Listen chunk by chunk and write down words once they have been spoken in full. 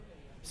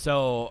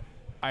So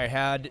I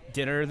had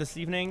dinner this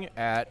evening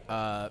at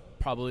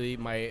probably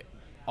my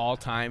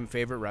all-time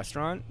favorite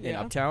restaurant in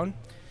Uptown.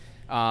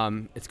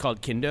 It's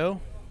called Kindo.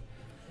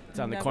 It's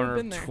on the corner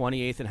of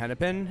 28th and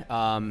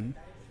Hennepin.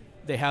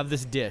 They have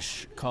this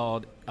dish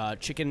called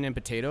chicken and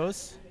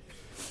potatoes.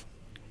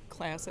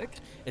 Classic.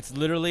 It's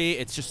literally,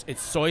 it's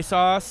soy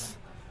sauce,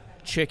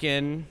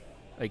 chicken,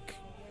 like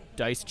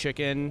diced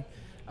chicken,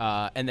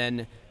 and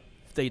then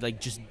they like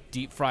just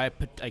deep fry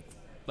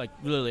like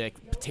literally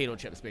like potato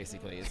chips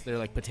basically. They're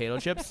like potato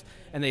chips,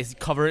 and they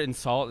cover it in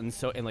salt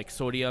and like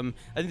sodium.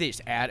 I think they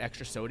just add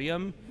extra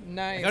sodium.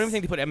 Nice. Like, I don't even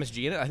think they put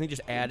MSG in it. I think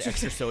just add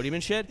extra sodium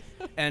and shit.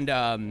 And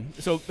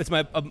so it's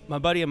my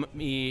buddy and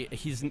me.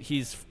 He's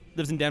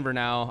lives in Denver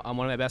now. I'm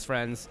one of my best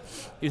friends.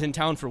 He was in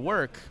town for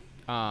work,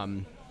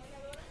 and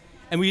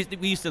we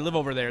used to live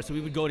over there. So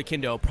we would go to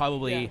Kindo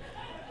probably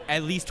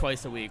at least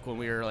twice a week when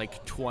we were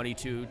like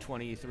 22,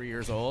 23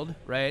 years old,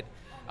 right?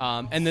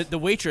 And the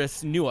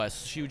waitress knew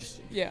us. She would just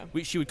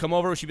she would come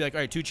over. She'd be like, "All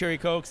right, 2 cherry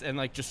cokes," and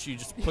like she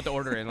just put the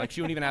order in. Like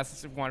she wouldn't even ask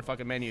us if we wanted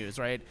fucking menus,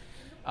 right?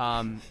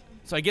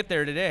 So I get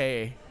there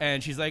today,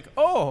 and she's like,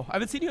 "Oh, I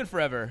haven't seen you in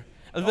forever."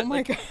 Oh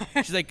my god.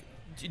 She's like,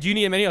 "Do you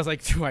need a menu?" I was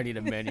like, "Do I need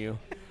a menu?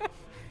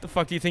 The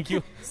fuck do you think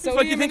I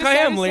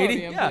am,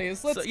 lady?" Sodium,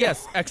 please. Let's go.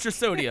 Yes, extra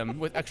sodium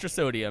with extra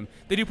sodium.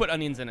 They do put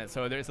onions in it,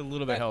 so it's a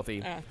little bit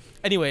healthy.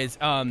 Anyways,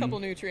 couple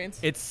nutrients.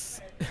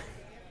 It's.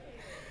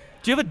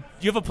 Do you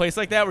have a place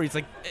like that where it's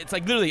like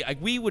literally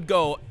like we would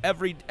go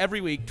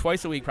every week,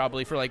 twice a week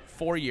probably for like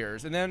 4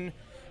 years, and then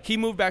he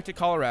moved back to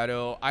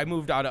Colorado. I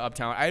moved out of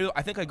Uptown.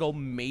 I think I go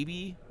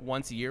maybe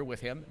once a year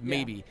with him.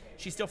 Maybe. Yeah.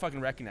 She still fucking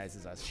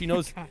recognizes us. She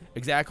knows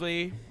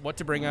exactly what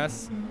to bring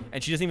us,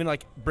 and she doesn't even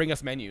like bring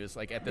us menus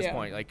like at this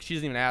point. Like she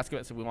doesn't even ask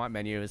us if we want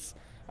menus.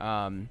 Do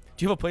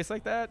you have a place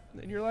like that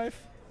in your life?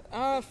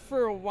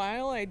 For a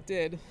while I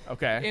did.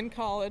 Okay. In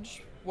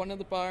college, one of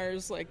the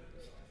bars like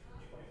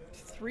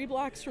 3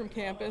 blocks from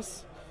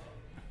campus,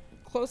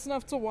 close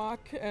enough to walk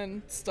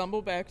and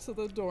stumble back to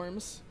the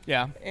dorms.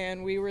 Yeah.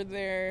 And we were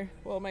there,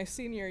 my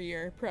senior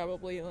year,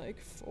 probably like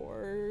 4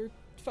 or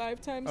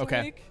 5 times a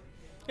week.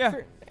 Yeah.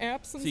 For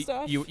apps and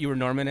stuff. You were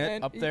norming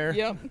it up there?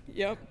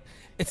 Yep.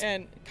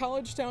 And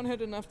College Town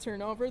had enough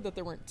turnover that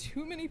there weren't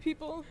too many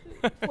people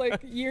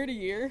like year to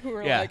year who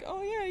were like,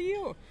 "Oh yeah,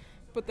 you."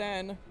 But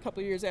then a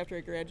couple of years after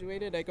I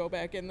graduated, I go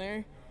back in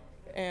there,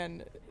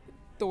 and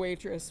the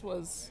waitress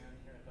was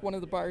one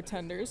of the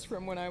bartenders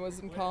from when I was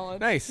in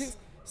college. Nice.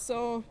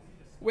 So,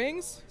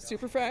 wings,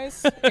 super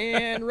fries,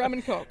 and rum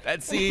and coke.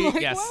 Yes.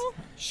 Well,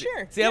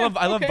 sure. See, I love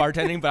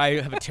bartending, but I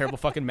have a terrible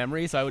fucking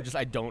memory, so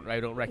I don't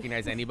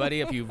recognize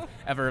anybody. If you've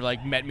ever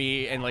like met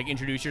me and like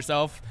introduced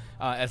yourself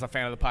as a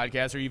fan of the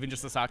podcast or even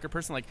just a soccer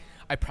person, like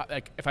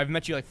if I've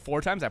met you like 4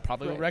 times, I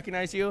probably won't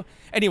recognize you.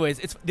 Anyways,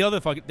 it's the other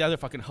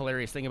fucking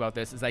hilarious thing about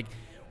this is like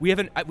I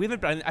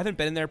haven't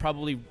been in there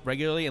probably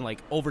regularly in like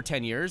over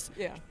 10 years.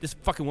 Yeah. This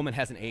fucking woman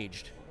hasn't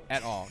aged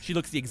at all. She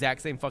looks the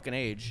exact same fucking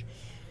age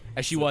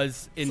as she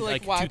was in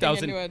like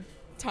 2000. Into a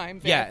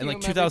time vacuum. Yeah, in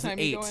like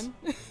 2008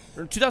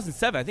 or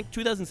 2007. I think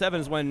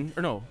 2007 is when,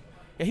 or no,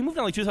 yeah, he moved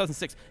on like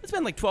 2006. It's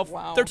been like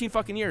 13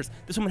 fucking years.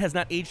 This woman has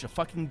not aged a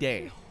fucking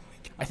day.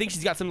 I think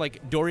she's got some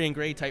like Dorian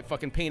Gray type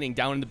fucking painting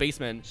down in the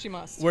basement. She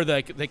must. Where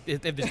they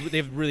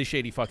have really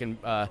shady fucking.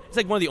 It's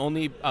like one of the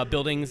only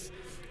buildings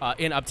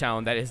in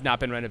Uptown that has not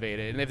been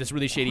renovated, and they have this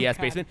really shady ass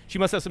basement. She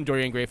must have some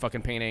Dorian Gray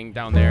fucking painting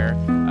down there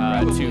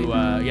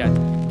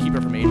to keep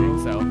her from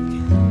aging. So.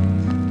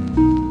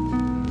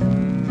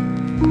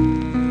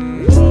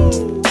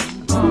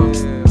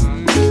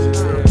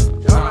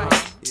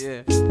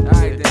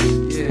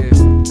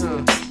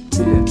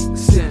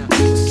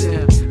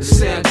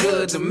 Sound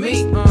good to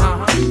me. We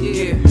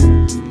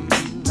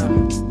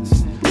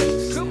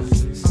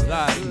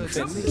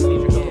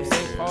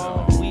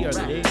are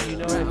the days you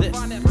know this.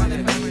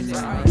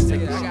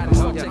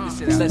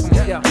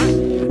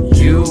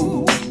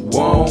 You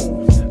want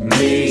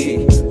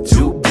me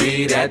to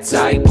be that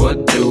type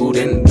of dude,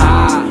 and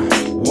I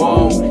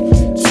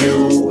want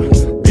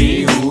to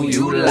be who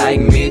you like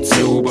me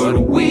to,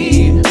 but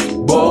we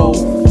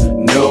both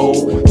know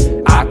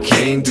I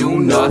can't do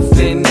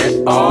nothing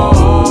at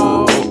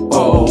all.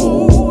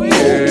 Oh,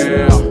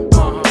 yeah.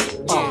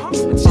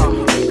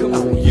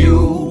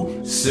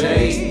 You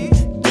say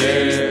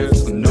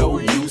there's no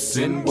use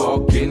in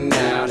walking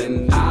out,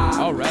 and I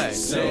all right,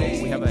 so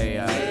we have a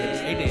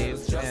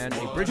Dave and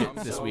a Bridget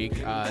this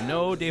week.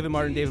 No David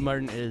Martin. David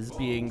Martin is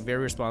being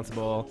very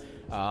responsible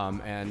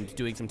and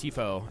doing some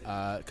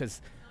TIFO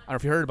because I don't know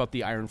if you heard about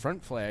the Iron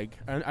Front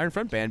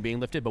ban being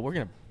lifted, but we're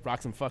gonna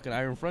rock some fucking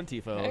Iron Front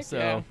TIFO. Heck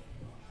so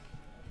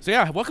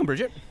yeah, welcome,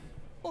 Bridget.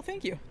 Well,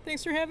 thank you.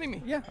 Thanks for having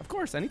me. Yeah, of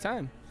course,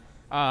 anytime.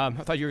 I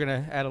thought you were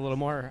gonna add a little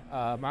more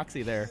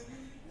moxie there.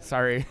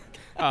 Sorry.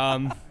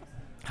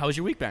 How's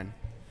your week been?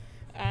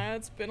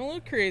 It's been a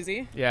little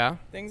crazy. Yeah.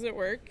 Things at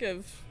work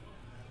have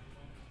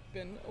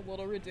been a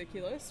little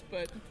ridiculous,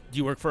 but... Do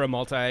you work for a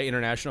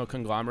multi-international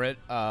conglomerate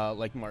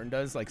like Martin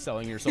does, like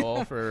selling your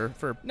soul for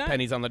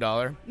pennies on the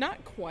dollar?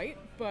 Not quite,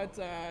 but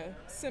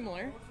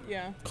similar,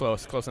 yeah.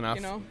 Close enough.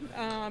 You know,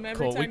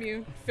 every time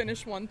you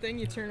finish one thing,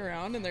 you turn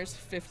around and there's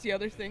 50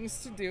 other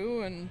things to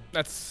do, and...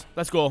 That's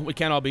cool. We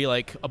can't all be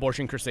like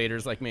abortion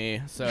crusaders like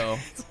me, so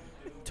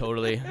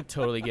totally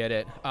get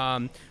it.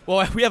 Well,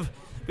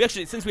 we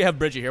actually, since we have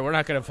Bridget here, we're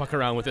not going to fuck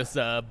around with this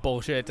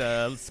bullshit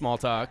small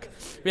talk.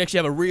 We actually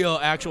have a real,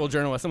 actual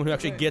journalist, someone who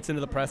actually gets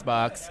into the press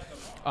box,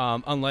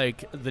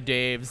 unlike the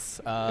Daves,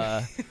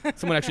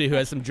 someone actually who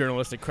has some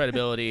journalistic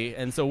credibility.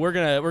 And so we're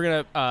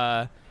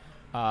gonna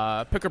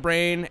pick her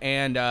brain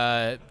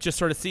and just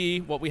sort of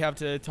see what we have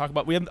to talk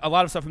about. We have a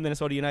lot of stuff from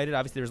Minnesota United.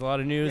 Obviously, there's a lot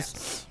of news.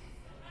 Yes.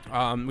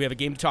 We have a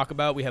game to talk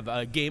about. We have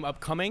a game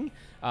upcoming.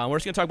 We're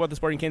just going to talk about the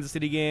Sporting Kansas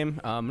City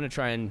game. I'm going to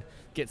try and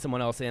get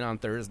someone else in on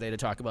Thursday to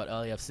talk about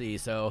LAFC.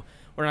 So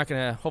we're not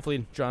going to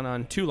hopefully draw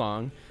on too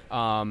long.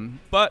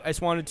 But I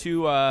just wanted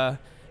to, so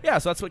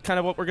that's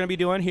what we're going to be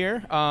doing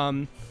here.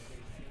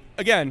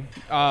 Again,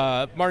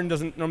 Martin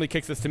doesn't normally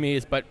kick this to me,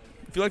 but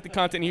if you like the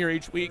content here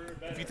each week,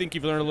 if you think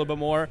you've learned a little bit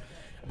more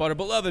about our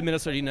beloved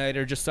Minnesota United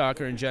or just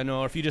soccer in general,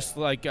 or if you just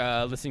like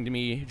listening to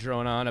me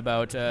drone on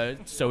about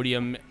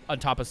sodium on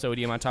top of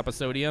sodium on top of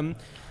sodium,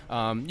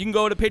 you can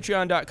go to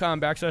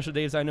patreon.com/the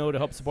Daves I Know to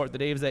help support the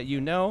Daves that you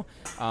know.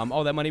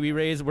 All that money we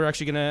raise, we're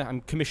actually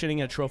I'm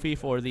commissioning a trophy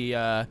for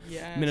the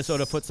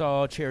Minnesota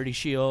Futsal Charity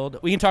Shield.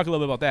 We can talk a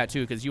little bit about that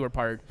too, because you were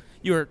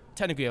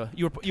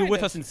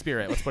with us in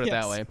spirit. Let's put it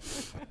that way.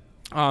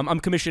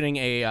 I'm commissioning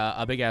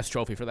a big ass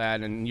trophy for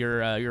that, and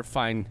your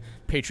fine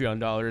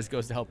Patreon dollars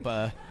goes to help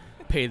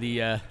pay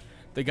the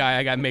guy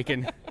I got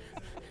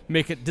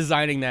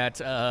designing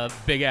that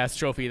big ass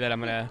trophy that I'm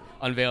gonna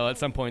unveil at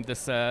some point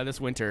this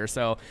winter.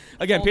 So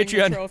again, holding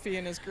Patreon the trophy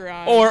in his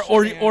garage,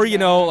 or you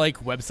know,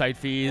 like website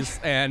fees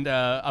and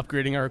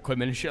upgrading our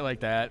equipment and shit like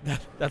that.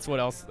 That's what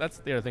else. That's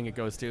the other thing it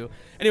goes to.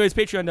 Anyways,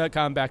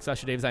 patreon.com/the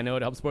Daves I Know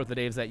to help support the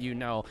Daves that you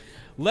know.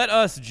 Let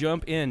us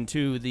jump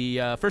into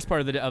the first part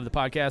of the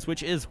podcast,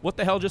 which is what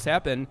the hell just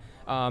happened.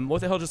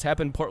 What the hell just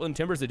happened? Portland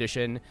Timbers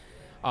edition.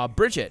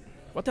 Bridget,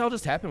 what the hell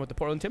just happened with the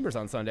Portland Timbers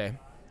on Sunday?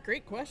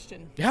 Great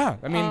question. Yeah,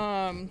 I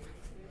mean,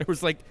 there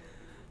was like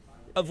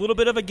a little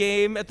bit of a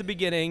game at the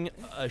beginning,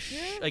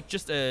 like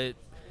just a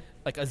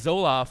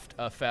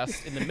Zoloft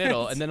fest in the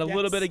middle, and then a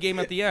little bit of game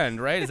at the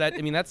end, right? Is that?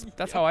 I mean,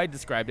 that's how I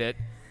described it.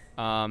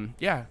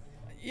 Yeah.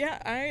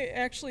 Yeah, I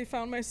actually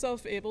found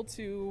myself able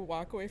to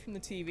walk away from the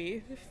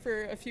TV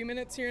for a few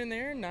minutes here and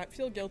there and not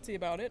feel guilty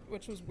about it,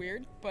 which was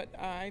weird, but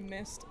I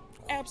missed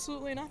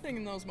absolutely nothing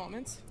in those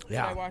moments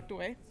that I walked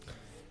away.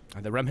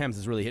 The Remhams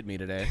has really hit me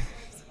today.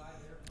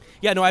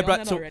 Yeah, no, I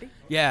brought already?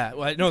 Yeah,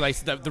 well, no,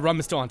 the rum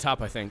is still on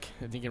top. I think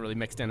it really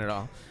mixed in at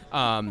all.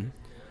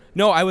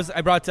 No,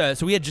 I brought.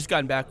 So we had just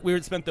gotten back. We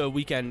had spent the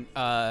weekend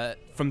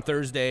from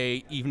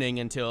Thursday evening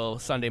until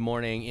Sunday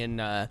morning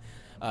in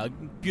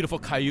beautiful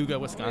Cayuga,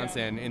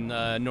 Wisconsin, in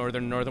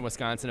northern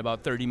Wisconsin,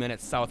 about 30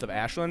 minutes south of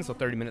Ashland, so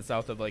 30 minutes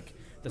south of like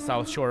the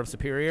South Shore of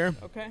Superior.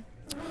 Okay.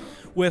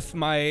 With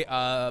my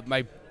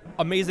my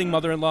amazing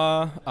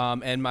mother-in-law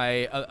and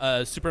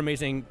my super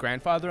amazing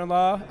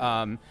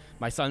grandfather-in-law,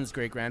 my son's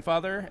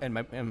great-grandfather,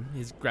 and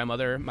his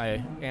grandmother,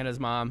 my Anna's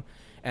mom,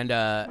 and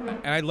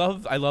I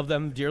love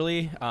them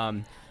dearly.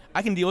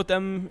 I can deal with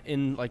them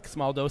in like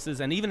small doses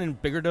and even in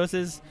bigger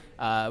doses.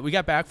 We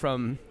got back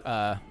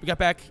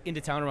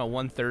into town around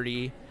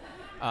 1:30,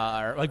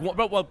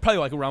 probably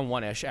like around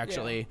 1-ish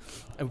actually. Yeah.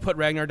 And we put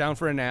Ragnar down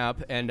for a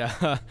nap, and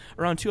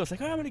around 2 I was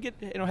like, I'm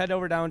gonna head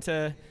over down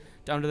to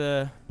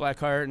the Black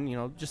Heart,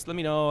 and just let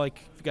me know like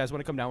if you guys want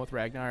to come down with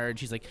Ragnar. And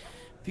she's like,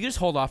 if you could just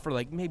hold off for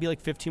like maybe like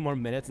 15 more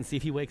minutes and see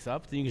if he wakes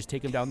up, then you can just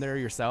take him down there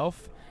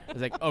yourself. I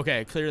was like,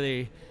 okay,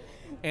 clearly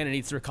Anna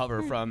needs to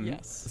recover from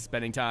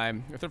spending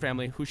time with her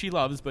family, who she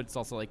loves, but it's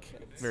also like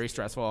very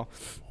stressful.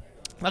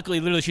 Luckily,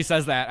 literally, she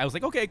says that. I was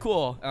like, okay,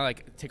 cool. And I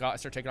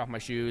start taking off my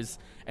shoes,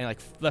 and like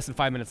less than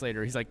 5 minutes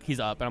later, he's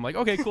up, and I'm like,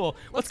 okay, cool,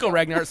 let's go,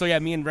 Ragnar. So yeah,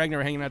 me and Ragnar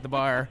were hanging out at the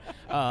bar,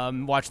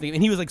 watching the game,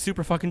 and he was like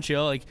super fucking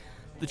chill, like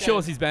the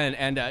chillest he's been.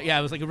 And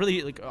it was like a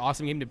really like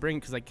awesome game to bring,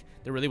 because like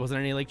there really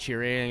wasn't any like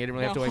cheering. I didn't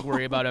really have to like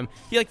worry about him.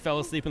 He like fell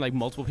asleep in like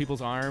multiple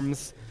people's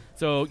arms.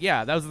 So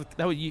yeah,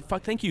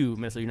 thank you,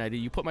 Minnesota United.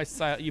 You put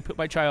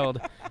my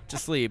child to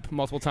sleep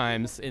multiple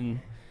times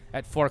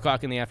at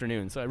 4:00 in the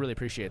afternoon. So I really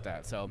appreciate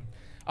that. So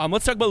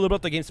let's talk about a little bit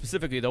about the game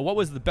specifically, though. What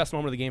was the best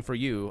moment of the game for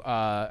you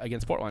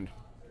against Portland?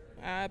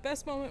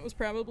 Best moment was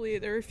probably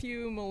there were a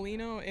few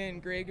Molino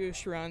and Grey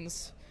Goose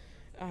runs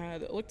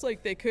that looked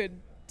like they could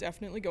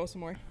definitely go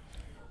somewhere.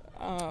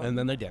 And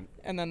then they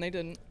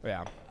didn't.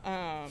 Yeah.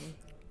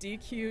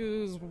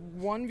 DQ's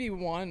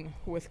 1v1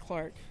 with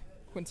Clark.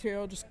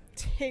 Quintero just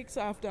takes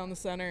off down the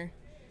center,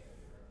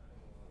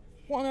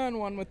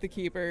 one-on-one with the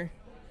keeper,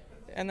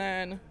 and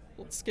then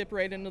let's skip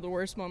right into the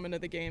worst moment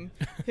of the game.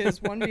 His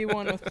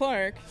 1v1 with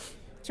Clark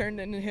turned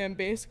into him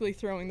basically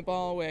throwing the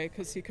ball away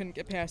because he couldn't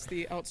get past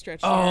the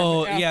outstretched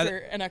arm after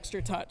an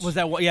extra touch. Was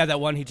that one? Yeah, that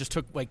one he just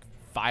took like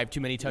 5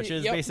 too many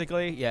touches, Yep.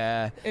 basically.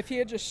 Yeah. If he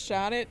had just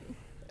shot it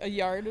a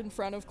yard in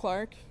front of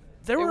Clark,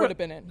 It would have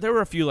been in. There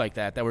were a few like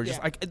that were just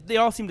Yeah. like they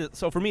all seemed to.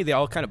 So for me, they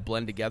all kind of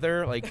blend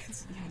together. Like,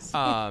 Yes.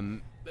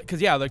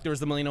 because like there was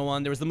the Molina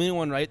one. There was the Molina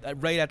one right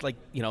at like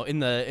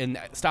in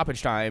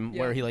stoppage time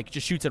where he like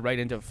just shoots it right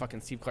into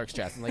fucking Steve Clark's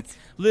chest and like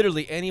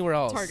literally anywhere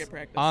else. Target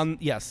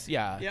practice.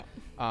 Yeah. Yep.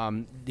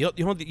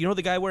 You know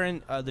the guy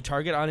wearing the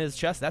target on his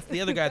chest. That's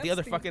the other guy at the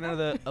other fucking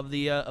end of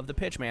the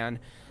pitch, man.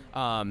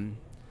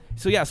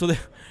 So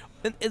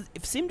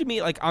it seemed to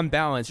me like on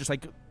balance, just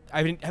like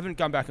I haven't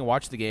gone back and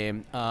watched the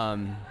game,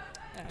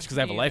 just because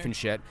I have a life and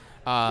shit.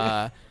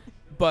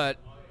 But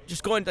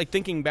just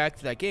thinking back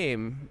to that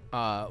game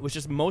was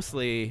just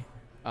mostly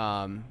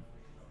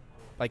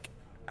like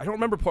I don't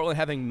remember Portland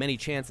having many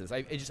chances.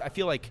 I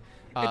feel like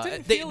it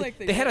didn't feel like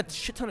they had a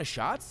shit ton of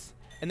shots.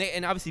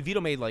 And obviously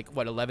Vito made like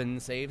 11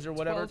 saves or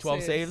whatever,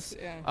 12 saves.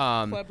 Yeah.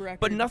 Club record.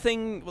 But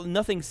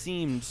nothing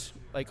seemed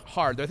like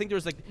hard. I think there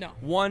was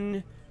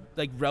one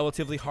like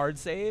relatively hard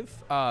save,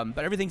 but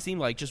everything seemed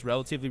like just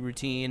relatively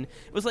routine.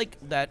 It was like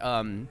that.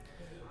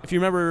 If you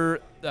remember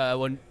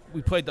when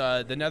we played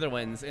the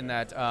Netherlands in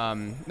that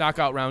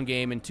knockout round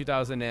game in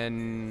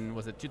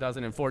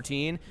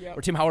 2014,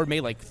 where Tim Howard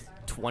made like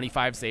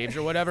 25 saves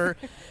or whatever.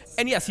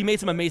 And yes, he made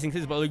some amazing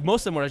saves, but like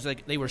most of them were just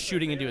like they were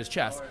shooting into his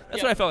chest.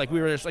 That's what I felt like.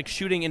 We were just like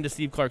shooting into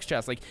Steve Clark's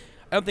chest. Like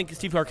I don't think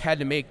Steve Clark had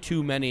to make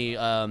too many.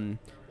 There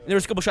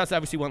was a couple shots that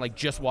obviously went like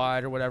just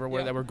wide or whatever,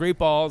 where there were great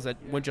balls that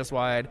went just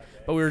wide,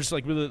 but we were just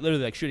like literally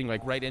like shooting like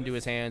right into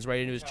his hands,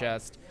 right into his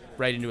chest,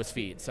 right into his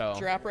feet. So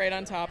drop right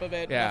on top of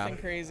it. Nothing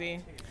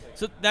crazy.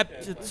 So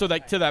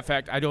to that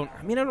fact, I don't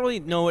really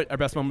know what our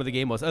best moment of the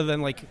game was, other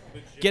than like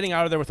getting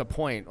out of there with a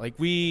point. Like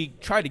we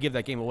tried to give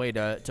that game away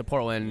to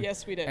Portland.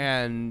 Yes, we did.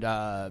 And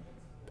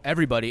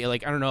everybody,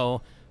 like I don't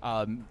know,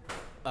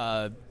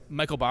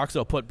 Michael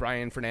Boxell put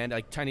Brian Fernandez,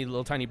 like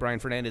little tiny Brian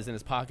Fernandez, in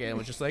his pocket and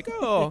was just like,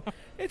 "Oh,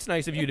 it's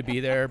nice of you to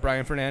be there,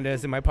 Brian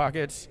Fernandez, in my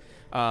pockets."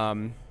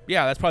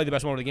 That's probably the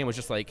best moment of the game was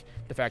just like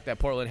the fact that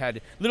Portland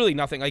had literally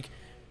nothing. Like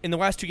in the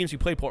last 2 games we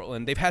played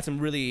Portland, they've had some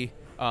really.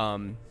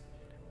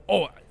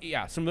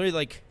 Some really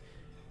like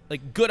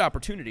good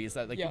opportunities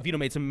that Vito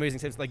made some amazing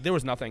saves. Like there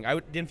was nothing. I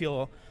didn't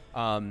feel.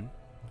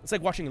 It's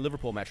like watching a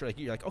Liverpool match. Like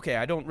you're like, okay,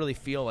 I don't really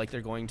feel like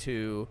they're going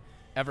to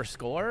ever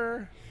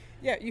score.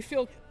 Yeah, you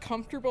feel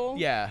comfortable.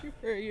 Yeah.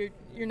 Or you're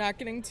not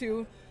getting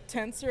too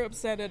tense or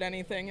upset at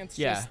anything. It's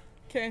just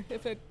okay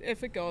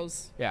if it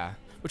goes. Yeah,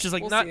 which is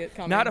like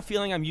we'll not a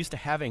feeling I'm used to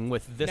having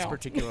with this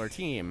particular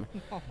team.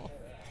 No.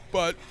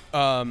 But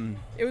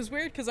it was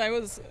weird because I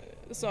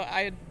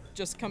had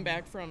just come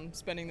back from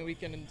spending the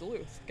weekend in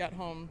Duluth. Got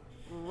home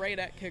right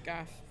at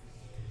kickoff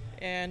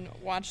and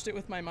watched it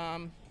with my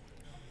mom,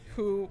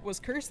 who was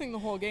cursing the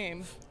whole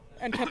game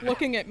and kept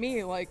looking at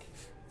me like,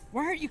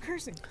 "Why aren't you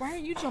cursing? Why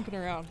aren't you jumping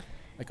around?"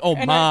 Like, oh,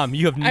 and Mom,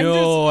 you have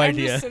no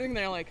idea. I'm just sitting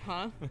there like,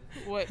 huh?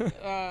 What?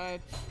 I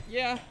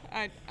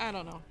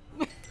don't know.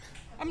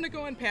 I'm going to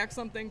go and pack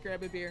something,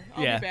 grab a beer.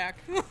 I'll be back.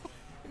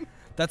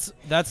 That's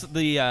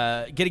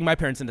the getting my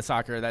parents into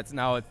soccer. That's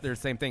now they're the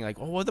same thing.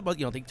 Like, oh, what about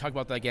they talk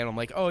about that game? I'm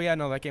like, oh yeah,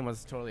 no, that game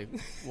was totally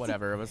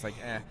whatever. It was like,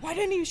 eh. Why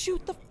didn't you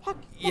shoot the fuck?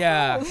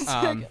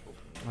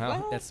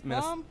 Well, it's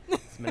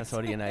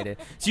Minnesota United.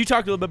 So you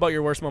talked a little bit about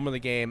your worst moment of the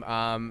game.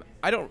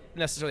 I don't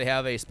necessarily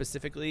have a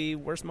specifically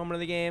worst moment of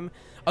the game,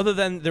 other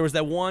than there was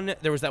that one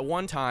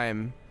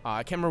time.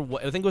 I can't remember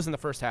what. I think it was in the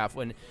first half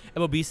when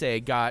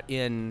Ebobisse got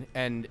in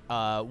and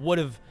would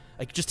have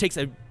just takes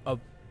a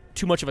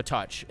too much of a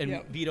touch,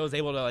 and Vito's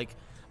able to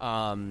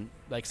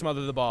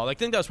smother the ball. I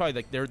think that was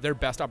probably their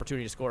best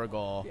opportunity to score a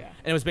goal. Yeah.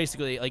 And it was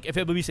basically if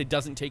Ebobisse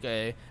doesn't take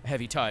a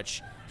heavy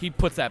touch, he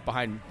puts that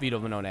behind Vito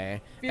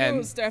Minone. Vito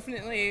was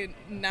definitely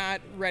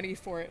not ready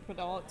for it, but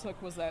all it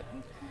took was that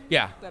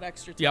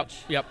extra touch.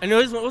 Yep. And it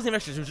wasn't even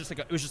extra.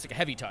 It was just a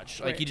heavy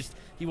touch. Like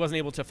he wasn't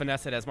able to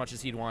finesse it as much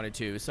as he'd wanted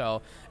to.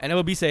 So, and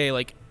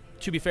Ebobisse,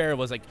 to be fair,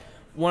 was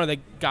one of the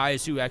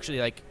guys who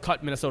actually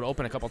cut Minnesota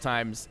open a couple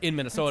times in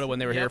Minnesota when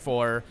they were here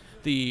for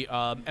the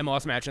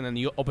MLS match and then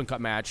the Open Cup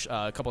match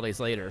a couple days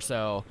later.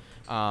 So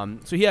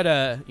he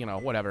had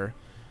whatever.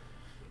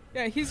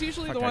 Yeah, he's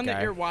usually the one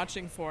that you're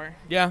watching for.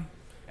 Yeah,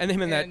 and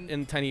him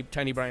and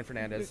tiny Brian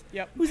Fernandez.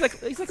 Yep. He's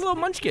like a little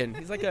munchkin.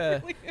 He's like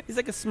a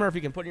Smurf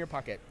you can put in your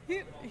pocket.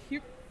 He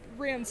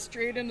ran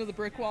straight into the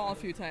brick wall a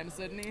few times,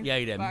 didn't he? Yeah,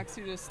 he did.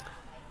 Boxer just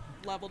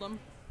leveled him.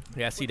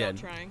 Yes, he did.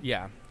 Trying.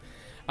 Yeah.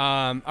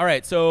 All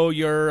right, so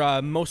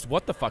your most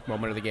what the fuck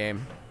moment of the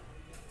game?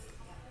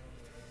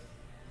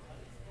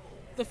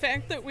 The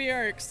fact that we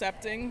are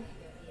accepting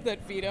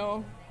that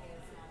Vito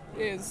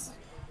is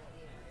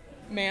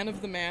man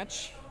of the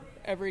match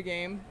every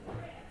game,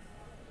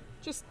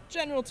 just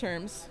general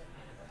terms,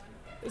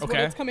 is what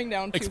it's coming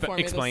down to for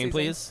me this season. Explain,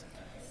 please.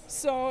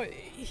 So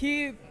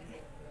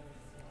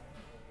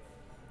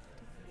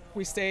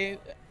we stay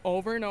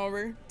over and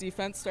over,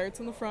 defense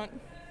starts in the front,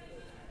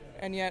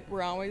 and yet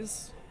we're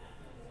always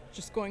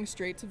just going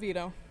straight to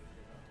Vito.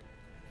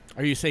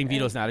 Are you saying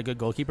Vito's not a good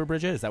goalkeeper,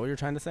 Bridget? Is that what you're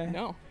trying to say?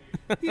 No.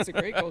 He's a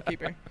great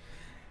goalkeeper.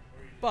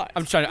 But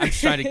I'm trying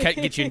to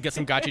get you and get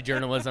some gotcha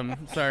journalism.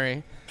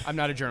 Sorry, I'm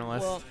not a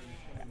journalist. Well,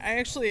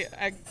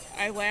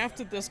 I laughed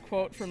at this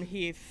quote from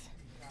Heath.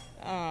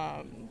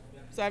 So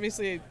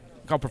obviously,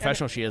 Look how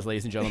professional she is,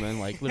 ladies and gentlemen.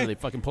 Like literally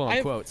fucking pulling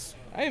out quotes.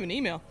 I have an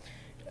email.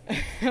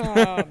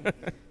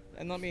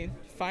 And let me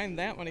find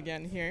that one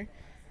again here.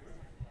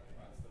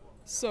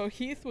 So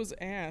Heath was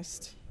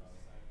asked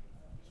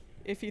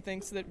if he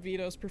thinks that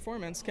Vito's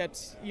performance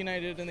kept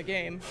United in the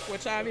game,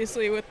 which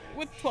obviously with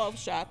 12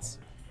 shots,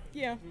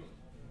 yeah,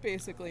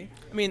 basically.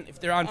 I mean, if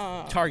they're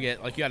on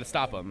target, like you got to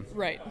stop them.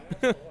 Right.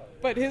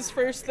 But his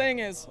first thing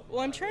is,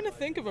 well, I'm trying to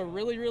think of a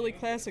really, really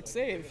classic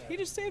save. He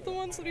just saved the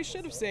ones that he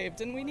should have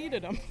saved, and we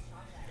needed them.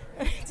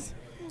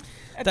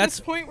 At this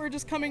point, we're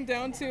just coming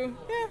down to,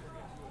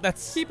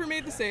 keeper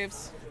made the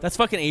saves. That's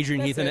fucking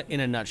Adrian Heath in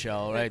a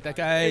nutshell, right? That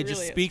guy really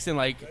just speaks in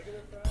like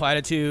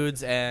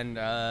platitudes and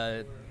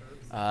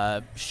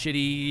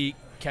shitty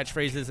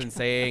catchphrases and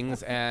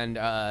sayings,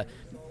 and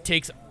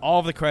takes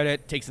all of the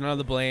credit, takes none of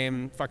the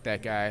blame. Fuck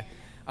that guy.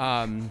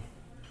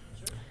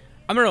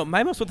 I don't know.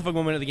 My most what the fuck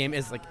moment of the game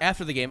is like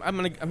after the game. I'm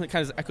gonna kind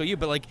of echo you,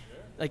 but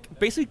like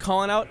basically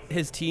calling out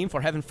his team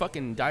for having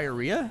fucking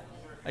diarrhea,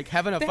 like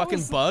having a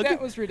fucking bug.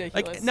 That was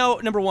ridiculous. Like no,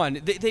 number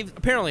one, they've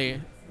apparently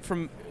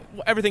from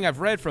everything I've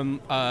read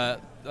from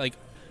like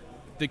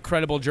the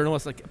credible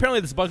journalists, like apparently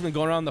this bug's been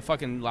going around the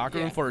fucking locker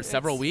room for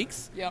several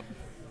weeks. Yep.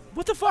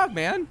 What the fuck,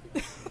 man?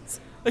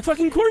 Like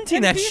fucking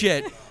quarantine that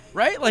shit,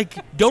 right? Like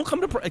don't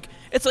come to like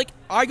it's like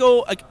I go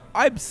like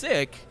I'm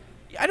sick.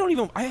 I don't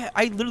even.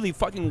 I literally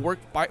fucking work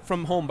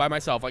from home by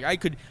myself. Like I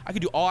could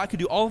do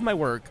all of my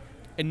work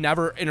and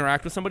never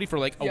interact with somebody for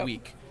like a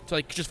week to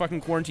like just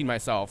fucking quarantine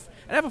myself.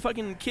 And I have a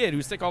fucking kid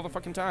who's sick all the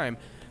fucking time.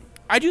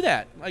 I do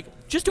that.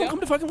 Like just don't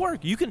come to fucking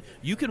work. You can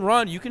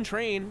run. You can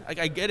train. Like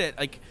I get it.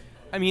 Like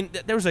I mean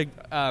there was a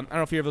I don't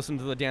know if you ever listened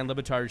to the Dan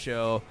Libitard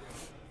show,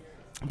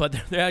 but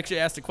they actually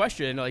asked a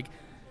question like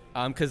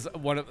because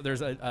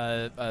there's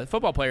a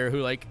football player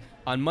who like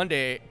on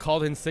Monday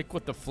called in sick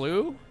with the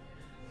flu.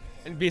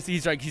 And basically,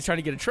 he's trying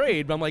to get a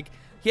trade, but I'm like,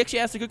 he actually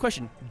asked a good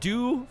question.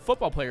 Do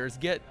football players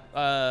get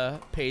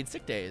paid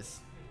sick days?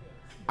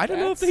 I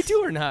don't know if they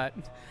do or not.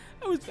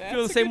 I would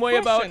feel the same way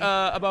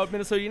about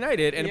Minnesota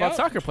United and about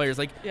soccer players.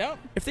 Like,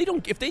 if they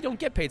don't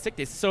get paid sick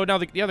days. So now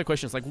the other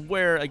question is like,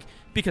 where like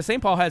because St.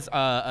 Paul has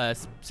a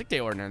sick day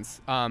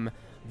ordinance,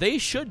 they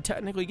should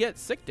technically get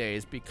sick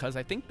days because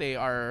I think they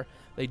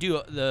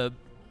do the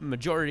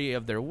majority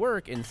of their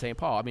work in St.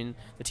 Paul. I mean,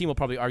 the team will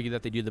probably argue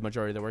that they do the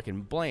majority of their work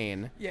in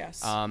Blaine.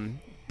 Yes.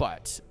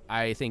 But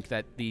I think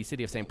that the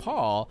city of St.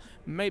 Paul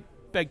might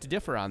beg to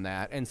differ on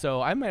that, and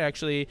so I might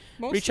actually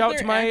reach out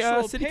to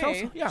my city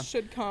council. Yeah,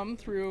 should come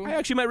through. I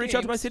actually might reach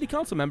out to my city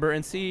council member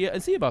and see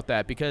about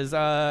that because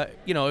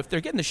if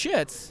they're getting the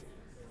shits,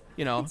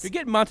 if you're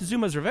getting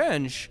Montezuma's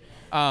revenge,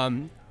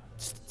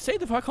 stay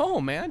the fuck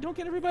home, man. Don't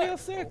get everybody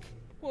else sick.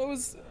 Well, it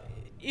was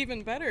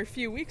even better a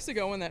few weeks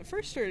ago when that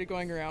first started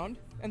going around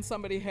and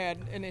somebody had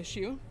an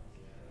issue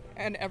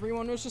and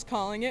everyone was just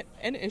calling it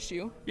an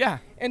issue. Yeah.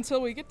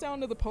 Until we get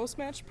down to the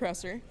post-match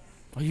presser.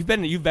 Oh, you've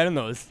been in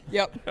those.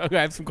 Yep. Okay,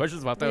 I have some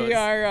questions about those. We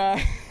are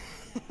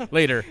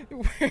later.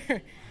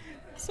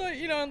 So,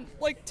 in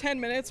like 10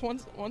 minutes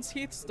once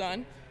Heath's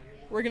done,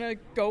 we're going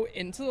to go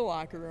into the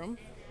locker room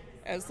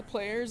as the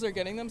players are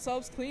getting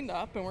themselves cleaned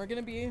up, and we're going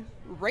to be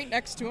right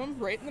next to them,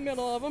 right in the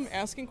middle of them,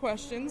 asking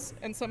questions.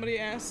 And somebody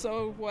asked,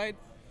 so what?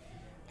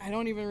 I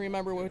don't even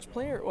remember which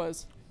player it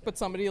was, but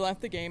somebody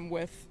left the game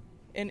with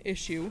an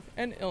issue,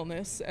 an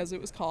illness, as it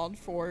was called,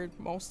 for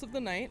most of the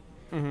night.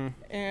 Mm-hmm.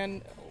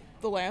 And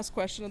the last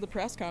question of the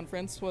press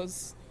conference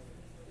was,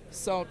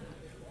 so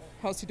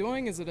how's he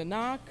doing? Is it a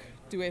knock?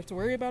 Do we have to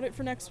worry about it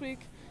for next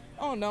week?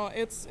 Oh, no,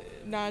 it's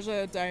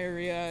nausea,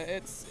 diarrhea.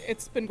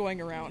 It's been going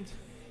around.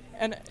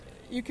 And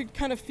you could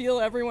kind of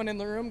feel everyone in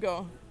the room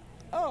go,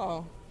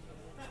 oh,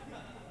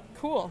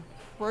 cool.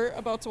 We're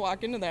about to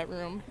walk into that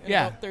room in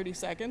about 30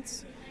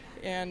 seconds.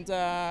 And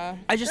I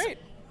guess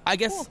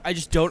cool. I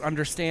just don't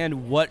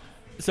understand what.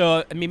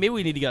 So, I mean, maybe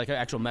we need to get like an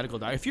actual medical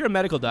doctor. If you're a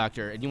medical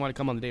doctor and you want to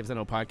come on the Dave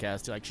Zeno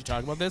podcast to actually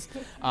talk about this,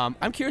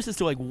 I'm curious as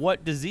to like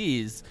what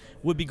disease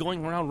would be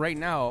going around right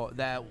now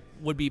that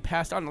would be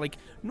passed on. Like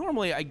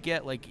normally, I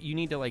get like you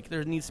need to like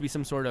there needs to be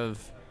some sort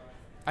of.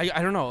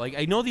 I don't know. Like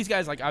I know these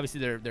guys like obviously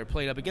they're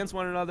played up against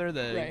one another.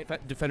 The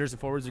defenders and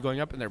forwards are going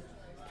up and they're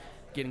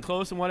getting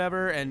close and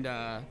whatever and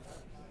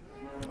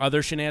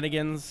other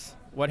shenanigans,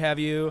 what have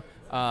you.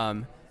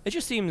 It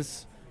just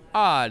seems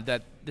odd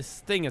that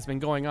this thing has been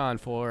going on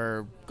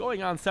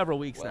several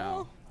weeks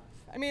now.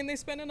 I mean, they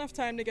spend enough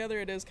time together.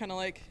 It is kind of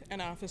like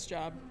an office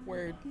job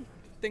where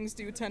things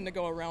do tend to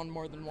go around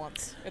more than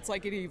once. It's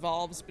like it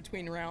evolves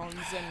between rounds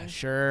and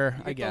sure,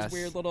 I guess those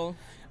weird little.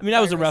 I mean,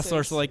 I was a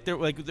wrestler, so like there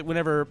like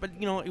whenever, but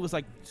it was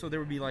like so there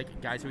would be like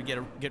guys who would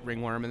get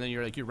ringworm, and then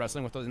you're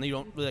wrestling with those, and then you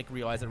don't really like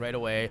realize it right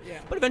away. Yeah.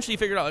 But eventually you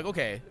figure it out. Like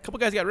okay, a couple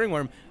guys got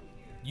ringworm.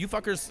 You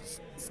fuckers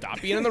stop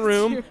being in the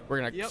room.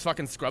 We're gonna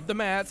fucking scrub the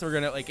mats. We're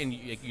gonna and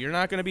you're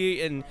not gonna be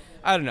in.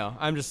 I don't know.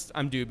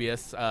 I'm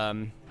dubious.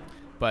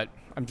 but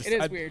I'm just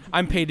It is weird.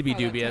 I'm paid to be how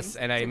that dubious,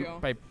 tends and to go.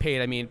 by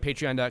paid I mean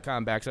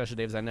patreon.com/the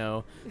Daves I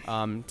know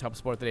to help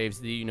support the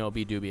Daves.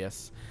 Be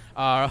dubious.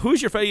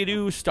 Who's your ready to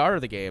do star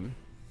of the game?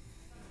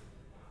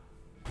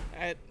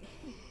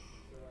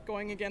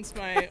 Going against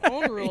my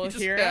own rule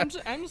here, I'm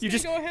just gonna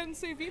go ahead and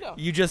say Vito.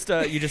 You just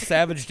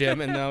savaged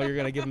him, and now you're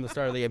gonna give him the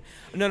start of the game.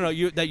 No,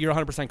 you're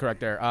 100% correct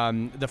there.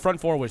 The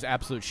front four was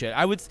absolute shit.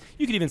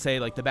 You could even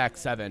say like the back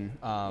seven.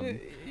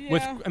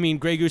 Yeah.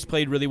 Grey Goose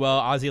played really well.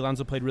 Ozzy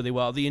Alonso played really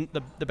well. The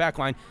back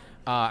line.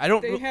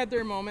 They had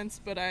their moments,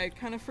 but I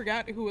kind of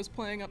forgot who was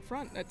playing up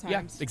front at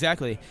times. Yeah,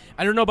 exactly.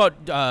 I don't know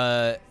about.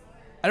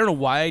 I don't know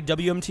why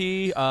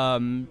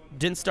WMT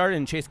didn't start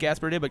and Chase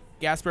Gasper did, but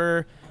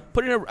Gasper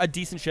put in a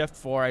decent shift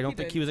for. I don't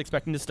think he was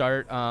expecting to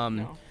start.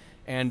 No.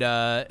 And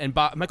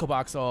Michael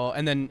Boxall,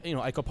 and then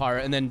Iko Parr,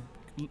 and then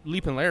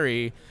Leap and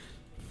Larry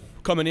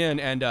coming in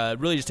and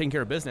really just taking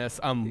care of business.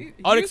 He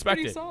Unexpected. was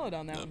pretty solid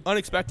on that one.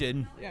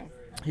 Unexpected. Yeah.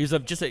 He's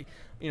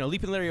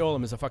Leap and Larry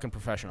Olam is a fucking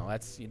professional.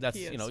 That's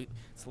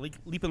it's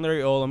Leap and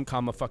Larry Olam,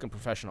 comma fucking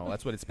professional.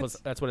 That's what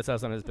that's what it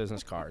says on his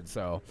business card.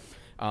 So.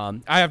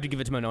 I have to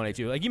give it to Manone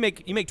too. Like you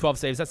make 12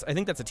 saves. I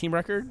think that's a team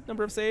record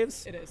number of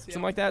saves. It is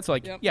something like that. So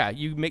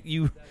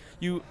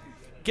you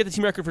get the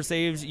team record for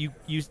saves. You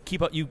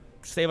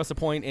save us a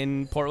point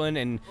in Portland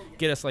and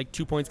get us like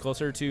 2 points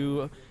closer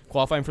to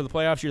qualifying for the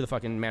playoffs. You're the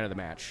fucking man of the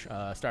match,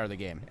 star of the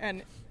game.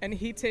 And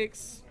he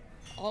takes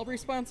all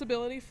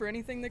responsibility for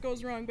anything that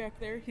goes wrong back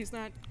there. He's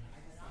not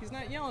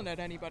yelling at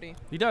anybody.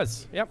 He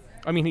does. Yep.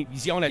 I mean,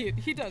 he's yelling at.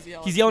 He does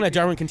yell. He's yelling at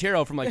Darwin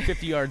Quintero from like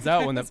 50 yards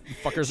out when the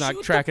fucker's not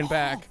tracking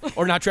back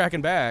or not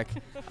tracking back.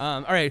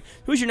 All right.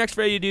 Who's your next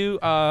ready to do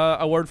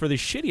award for the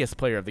shittiest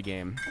player of the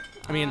game?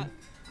 I mean,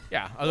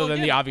 other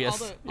than the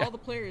obvious. All the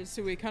players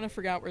who we kind of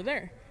forgot were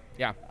there.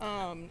 Yeah.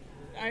 I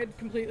had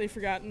completely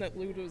forgotten that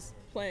Lude was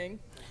playing.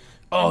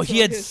 Oh, he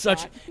had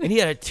and he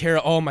had a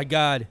terrible. Oh my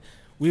God.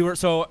 We were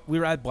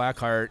at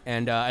Blackheart,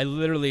 and I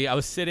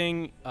was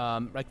sitting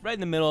like right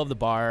in the middle of the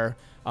bar,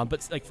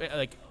 but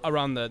like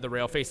around the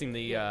rail, facing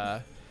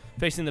the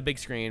big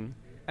screen,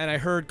 and I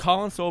heard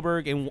Colin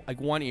Solberg in like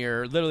one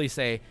ear literally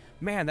say,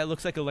 "Man, that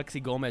looks like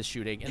Alexi Gomez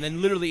shooting," and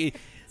then literally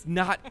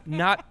not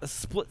a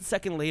split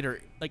second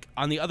later, like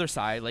on the other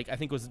side, like I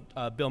think it was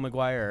Bill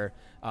McGuire,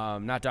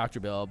 not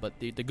Dr. Bill, but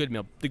the good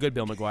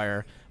Bill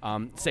McGuire,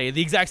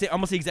 say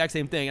almost the exact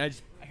same thing. And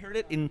I heard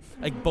it in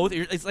like both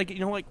ears. It's like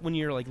like when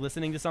you're like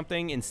listening to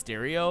something in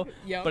stereo,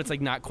 but it's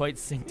like not quite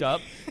synced up.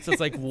 So it's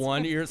like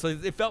one ear. So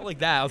it felt like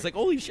that. I was like,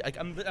 holy shit! Like,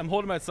 I'm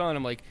holding my son.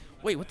 I'm like,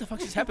 wait, what the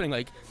fuck is happening?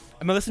 Like,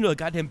 am I listening to a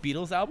goddamn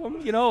Beatles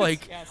album?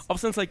 Like yes. All of a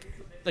sudden it's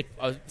like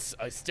a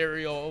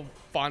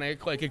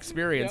stereophonic like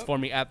experience for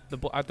me at the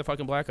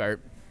fucking Blackheart.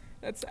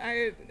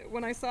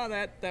 When I saw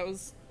that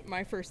was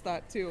my first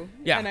thought too.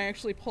 Yeah. And I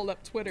actually pulled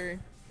up Twitter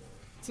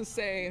to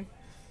say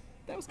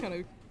that was kind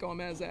of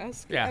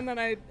Gomez-esque. Yeah. And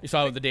then you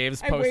saw what the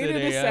Daves posted. I waited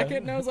a second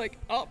and I was like,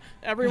 oh,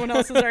 everyone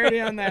else is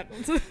already on that.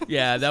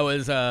 Yeah, that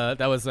was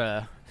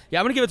I'm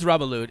gonna give it to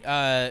Robin Lude.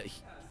 I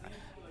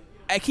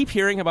keep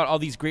hearing about all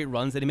these great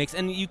runs that he makes,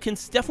 and you can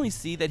definitely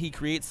see that he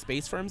creates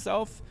space for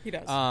himself. He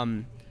does.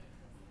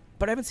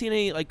 But I haven't seen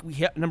any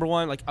number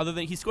one, like other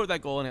than he scored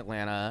that goal in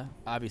Atlanta,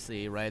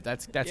 obviously, right?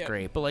 That's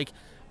great. But like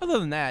other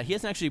than that, he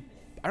hasn't actually.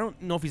 I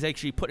don't know if he's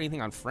actually put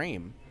anything on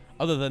frame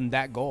other than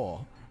that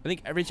goal. I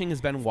think everything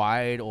has been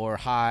wide or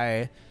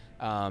high.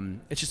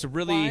 It's just a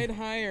really wide,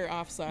 high, or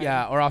offside.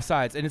 Yeah, or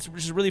offsides, and it's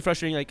just really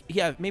frustrating. Like,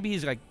 maybe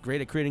he's like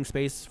great at creating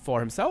space for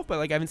himself, but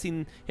like I haven't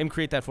seen him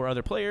create that for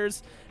other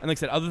players. And like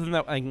I said, other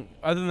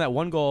than that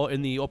one goal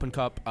in the Open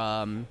Cup,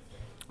 in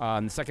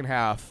the second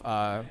half,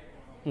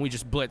 when we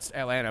just blitzed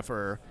Atlanta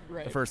for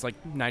the first like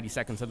 90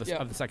 seconds of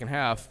the second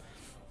half.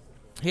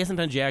 He hasn't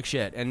done jack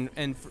shit,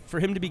 and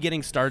for him to be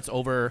getting starts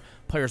over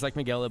players like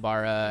Miguel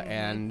Ibarra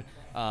and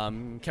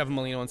Kevin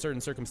Molino in certain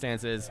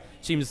circumstances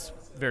seems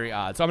very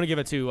odd. So I'm going to give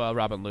it to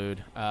Robin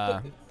Lude.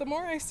 The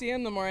more I see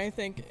him, the more I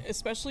think,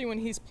 especially when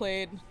he's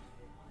played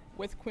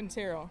with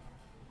Quintero,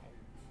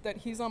 that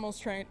he's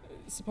almost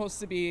supposed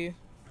to be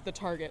the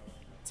target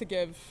to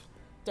give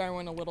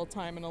Darwin a little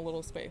time and a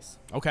little space.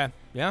 Okay,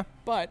 yeah.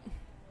 But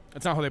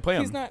that's not how they play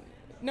him. He's not.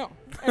 No,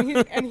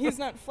 and he's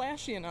not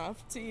flashy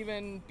enough to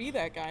even be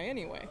that guy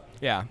anyway.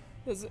 Yeah.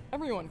 Because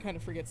everyone kind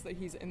of forgets that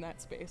he's in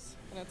that space.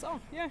 And it's,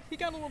 he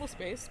got a little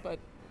space, but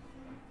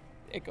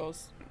it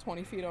goes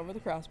 20 feet over the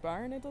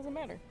crossbar, and it doesn't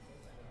matter.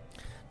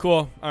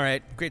 Cool. All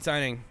right. Great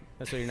signing.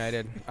 That's what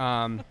United.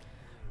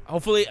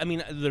 Hopefully, I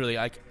mean, literally,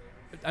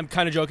 I'm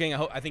kind of joking.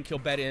 I think he'll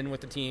bed in with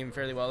the team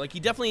fairly well. Like,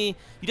 he definitely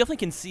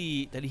can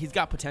see that he's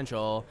got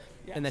potential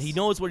and that he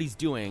knows what he's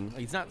doing. Like,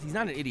 he's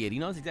not an idiot. He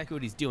knows exactly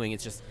what he's doing.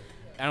 It's just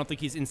I don't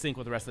think he's in sync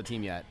with the rest of the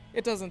team yet.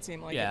 It doesn't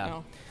seem like it,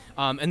 no.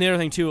 And the other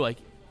thing, too, like,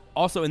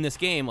 also in this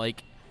game,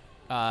 like,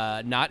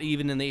 not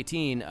even in the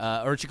 18,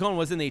 or Chacon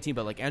was in the 18,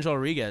 but, like, Angelo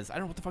Rodriguez. I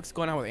don't know what the fuck's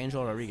going on with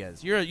Angelo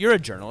Rodriguez. You're a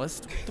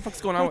journalist. What the fuck's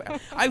going on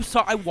with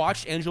I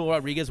watched Angelo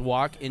Rodriguez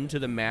walk into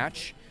the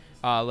match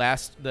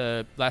last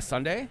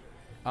Sunday,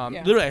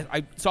 Literally,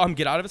 I saw him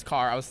get out of his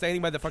car. I was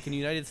standing by the fucking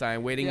United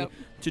sign waiting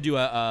to do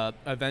a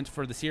event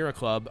for the Sierra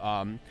Club.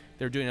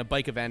 They were doing a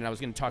bike event, and I was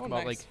going to talk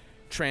about like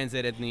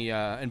transit and the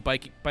and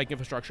bike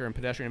infrastructure and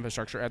pedestrian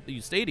infrastructure at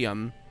the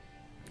stadium,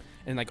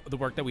 and like the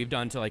work that we've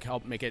done to like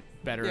help make it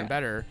better and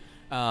better.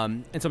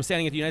 And so I'm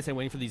standing at the United States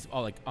waiting for these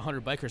like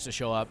 100 bikers to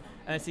show up,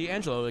 and I see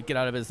Angelo get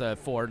out of his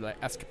Ford like,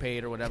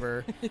 Escapade or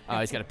whatever.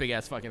 He's got a big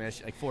ass fucking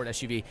like Ford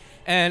SUV,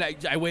 and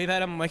I wave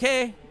at him. I'm like,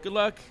 hey, good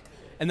luck.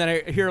 And then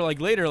I hear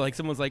like later, like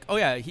someone's like, oh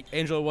yeah,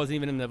 Angelo wasn't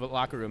even in the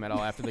locker room at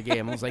all after the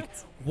game. I was like,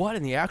 what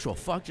in the actual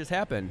fuck just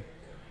happened?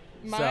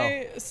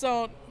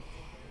 So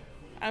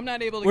I'm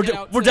not able to get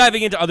out. We're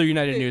diving into other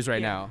United news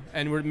right now,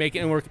 and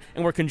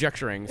we're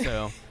conjecturing.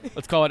 So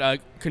let's call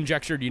it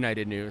conjectured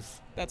United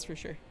news. That's for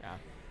sure. Yeah.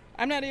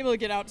 I'm not able to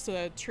get out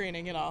to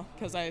training at all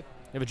because I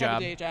have a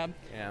day job.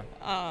 Yeah.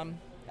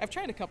 I've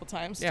tried a couple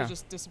times to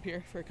just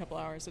disappear for a couple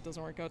hours. It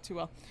doesn't work out too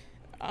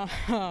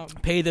well.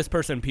 Pay this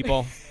person,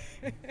 people.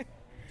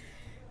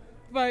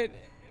 But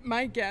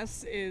my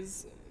guess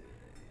is,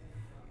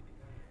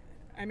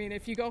 I mean,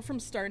 if you go from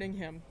starting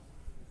him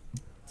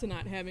to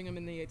not having him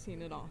in the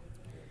 18 at all,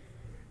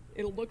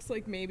 it looks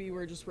like maybe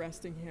we're just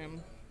resting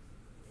him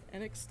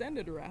an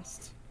extended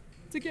rest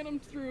to get him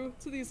through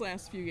to these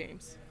last few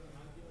games.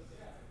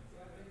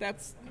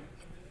 That's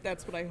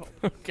what I hope.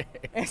 Okay.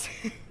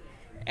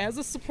 As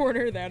a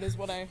supporter, that is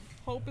what I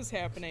hope is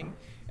happening,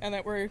 and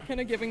that we're kind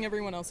of giving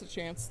everyone else a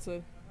chance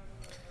to,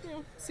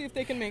 see if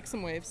they can make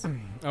some waves.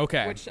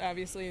 Okay. Which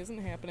obviously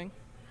isn't happening.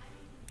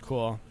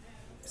 Cool.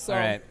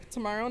 So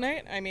tomorrow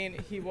night, I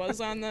mean, he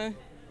was on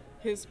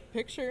his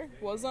picture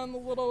was on the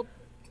little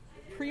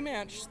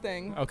pre-match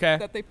thing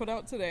that they put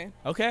out today.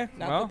 Okay.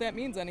 Not that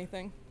means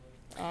anything.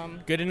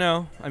 Good to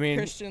know. I mean,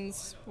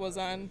 Christians was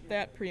on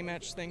that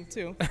pre-match thing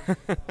too.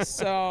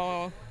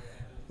 So.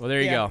 Well,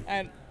 there you go.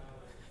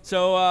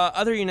 So,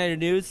 other United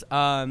news.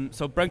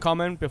 So Brent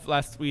Kallman,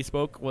 last we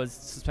spoke, was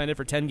suspended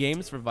for 10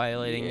 games for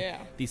violating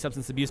the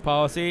substance abuse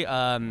policy.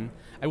 I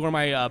wore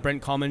my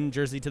Brent Kallman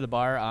jersey to the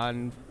bar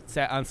on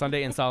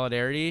Sunday in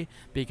solidarity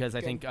because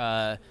I think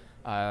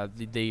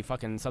the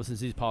fucking substance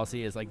abuse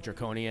policy is like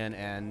draconian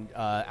and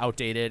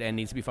outdated and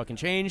needs to be fucking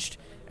changed.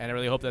 And I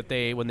really hope that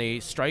when they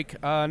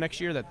strike next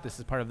year, that this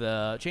is part of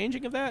the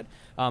changing of that.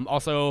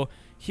 Also,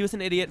 he was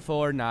an idiot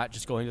for not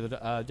just going to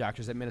the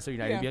doctors at Minnesota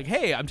United and be like,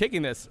 hey, I'm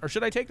taking this, or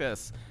should I take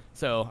this?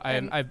 So I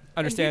understand both sides.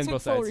 And he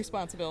took full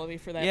responsibility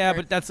for that. Yeah,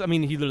 but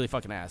he literally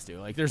fucking has to.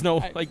 Like, there's no,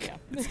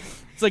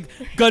 it's like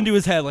gun to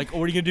his head. Like,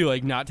 what are you going to do?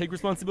 Like, not take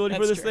responsibility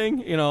for this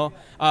thing?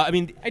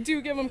 I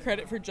do give him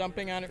credit for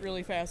jumping on it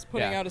really fast,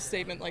 putting out a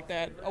statement like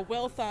that, a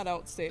well thought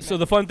out statement. So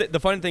the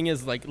fun thing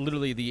is, like,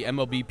 literally the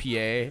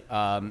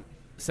MLBPA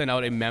sent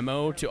out a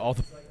memo to all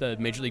the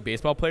Major League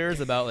Baseball players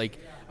about, like,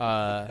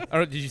 I don't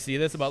know, did you see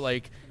this? About,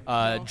 like,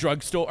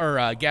 drugstore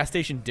or gas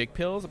station dick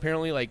pills?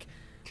 Apparently, like,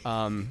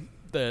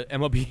 the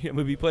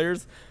MLB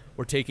players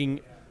were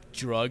taking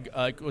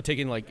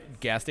like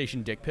gas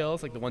station dick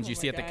pills, like the ones you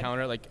see at the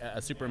counter, like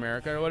a Super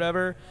America or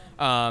whatever.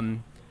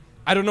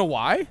 I don't know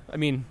why. I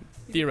mean,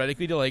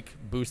 theoretically to like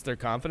boost their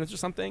confidence or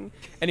something.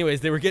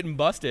 Anyways, they were getting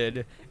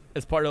busted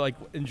as part of like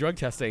in drug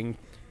testing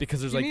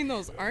because there's You mean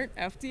those aren't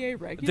FDA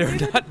regulated?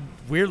 They're not.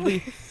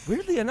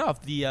 Weirdly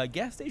enough, the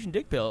gas station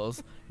dick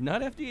pills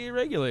not FDA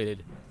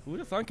regulated. Who would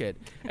have thunk it?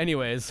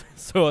 Anyways,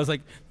 so I was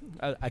like,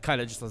 I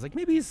kind of just was like,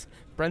 maybe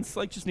Brent's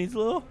like just needs a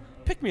little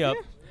pick me up.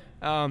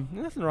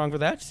 Nothing wrong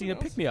with that. Just need a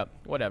pick me up.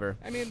 Whatever.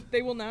 I mean,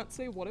 they will not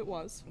say what it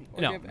was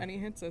or give any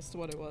hints as to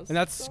what it was. And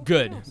that's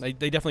good. They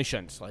definitely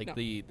shouldn't. Like I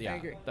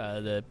agree.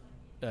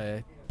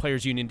 The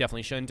players union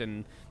definitely shouldn't,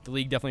 and the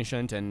league definitely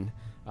shouldn't, and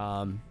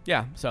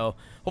so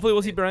hopefully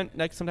we'll see Brent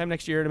sometime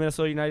next year in a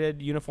Minnesota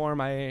United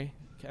uniform. I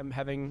am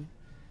having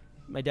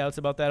my doubts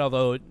about that,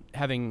 although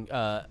having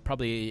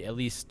probably at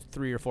least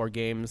 3 or 4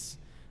 games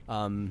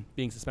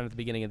being suspended at the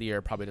beginning of the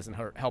year probably doesn't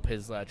help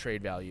his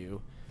trade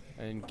value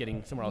and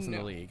getting somewhere else in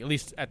the league, at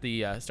least at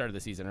the start of the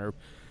season or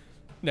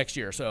next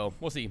year. So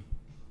we'll see.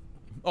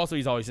 Also,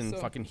 he's always in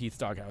fucking Heath's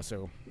doghouse,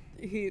 so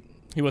he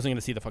wasn't going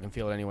to see the fucking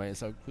field anyway,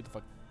 so who the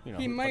fuck,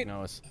 he might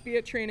be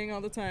at training all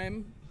the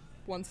time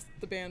once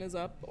the ban is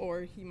up,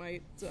 or he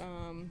might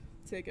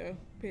take a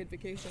paid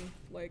vacation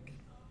like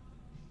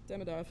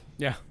Demidov.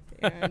 Yeah.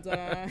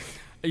 And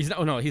he's not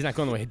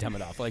going the way of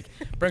Demidov. Like,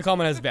 Brent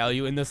Kallman has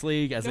value in this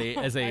league as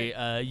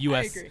a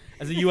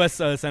U.S.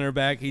 Center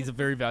back. He's a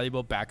very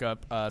valuable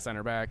backup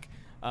center back,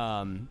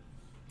 and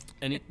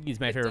he's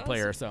my favorite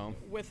player. So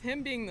with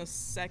him being the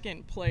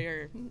second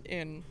player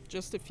in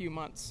just a few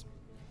months,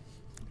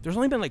 there's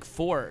only been like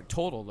 4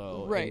 total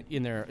though, right?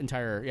 In their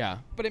entire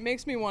But it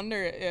makes me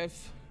wonder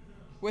if,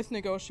 with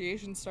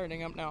negotiations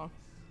starting up now,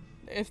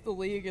 if the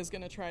league is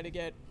going to try to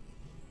get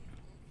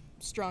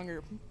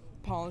stronger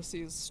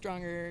policies,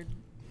 stronger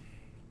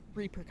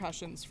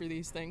repercussions for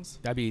these things.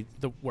 That'd be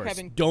the worst.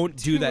 Do not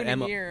do that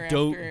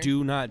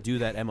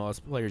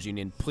MLS Players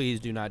Union.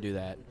 Please do not do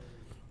that.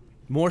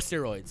 More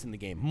steroids in the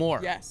game. More.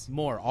 Yes.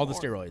 More. All the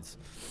steroids.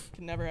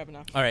 Can never have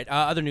enough. All right.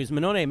 Other news.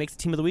 Manone makes the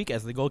team of the week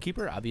as the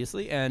goalkeeper,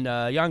 obviously. And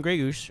Jan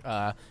Gregush, who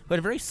had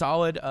a very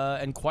solid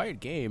and quiet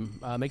game,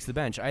 makes the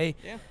bench. I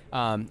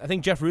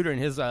think Jeff Reuter in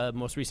his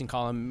most recent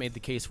column made the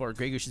case for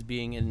Gregush as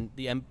being in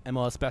the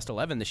MLS Best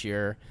 11 this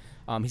year.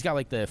 He's got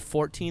like the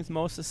 14th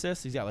most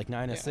assists. He's got like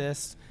 9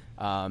 assists.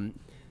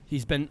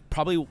 He's been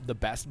probably the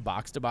best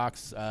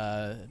box-to-box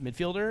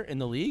midfielder in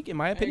the league, in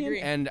my opinion. I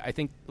agree. And I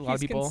think a lot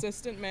of people... He's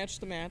consistent match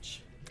to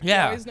match.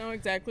 Yeah. You always know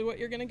exactly what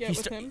you're going to get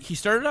with him. He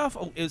started off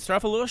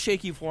a little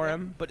shaky for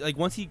him, but like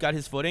once he got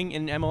his footing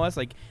in MLS,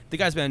 like the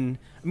guy's been...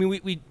 I mean,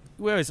 we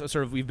always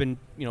sort of... We've been...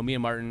 me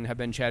and Martin have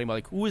been chatting about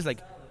like who's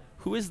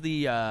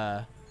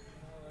the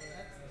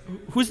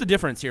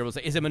difference here? Is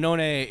it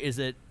Manone? Is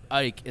it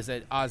Ike? Is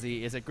it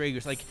Ozzy? Is it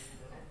Gregush? Like...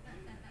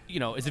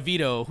 is it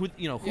Vito?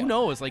 Who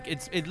knows? Like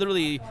it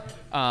literally,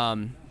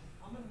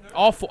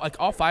 all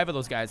 5 of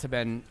those guys have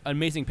been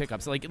amazing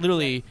pickups. Like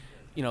literally,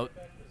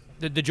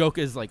 the joke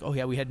is like, oh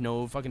yeah, we had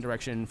no fucking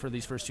direction for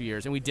these first 2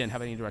 years, and we didn't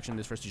have any direction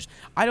these first 2 years.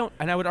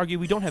 I would argue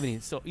we don't have any.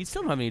 You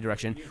still don't have any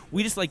direction.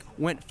 We just like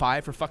went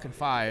 5 for fucking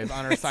 5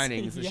 on our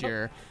signings this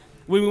year.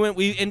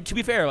 And to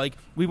be fair, like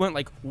we went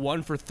like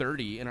 1 for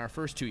 30 in our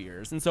first 2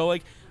 years, and so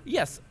like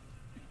yes,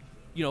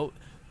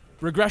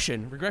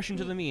 regression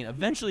to the mean.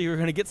 Eventually, you're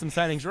going to get some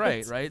signings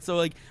right? So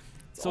like,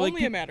 it's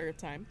only a matter of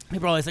time.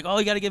 People are always like, "Oh,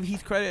 you got to give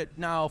Heath credit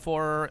now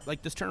for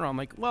like this turnaround." I'm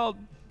like, well,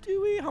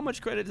 do we? How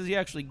much credit does he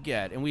actually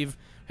get? And we've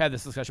had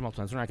this discussion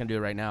multiple times. We're not going to do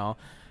it right now.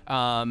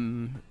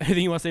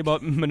 Anything you want to say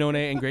about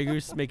Manone and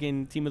Gregush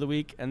making team of the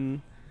week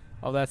and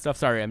all that stuff?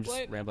 Sorry, I'm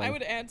just rambling. I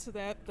would add to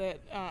that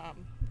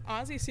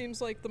Ozzy seems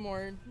like the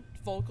more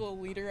vocal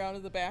leader out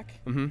of the back,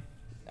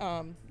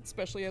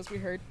 especially as we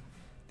heard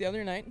the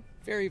other night.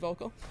 Very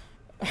vocal.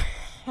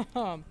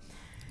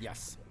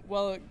 Yes.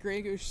 Well,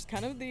 Gregush is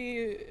kind of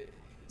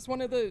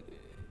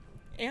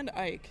and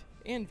Ike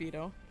and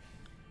Vito,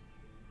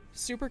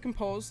 super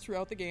composed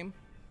throughout the game.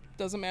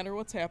 Doesn't matter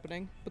what's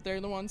happening, but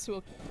they're the ones who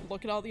will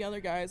look at all the other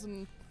guys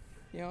and,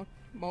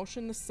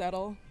 motion to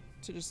settle,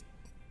 to just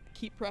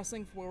keep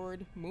pressing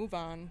forward, move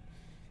on,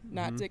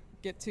 not to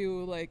get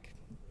too like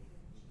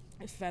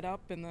fed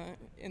up in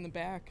the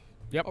back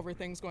over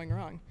things going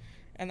wrong.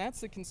 And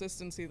that's the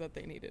consistency that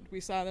they needed.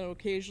 We saw that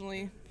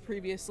occasionally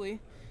previously.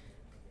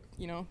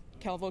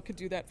 Calvo could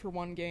do that for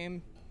one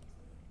game.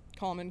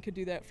 Kallman could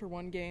do that for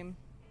one game.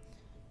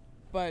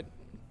 But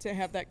to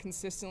have that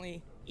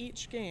consistently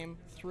each game,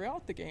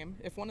 throughout the game,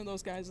 if one of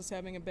those guys is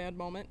having a bad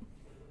moment,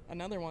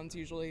 another one's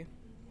usually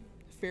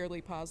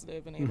fairly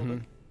positive and able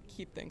to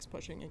keep things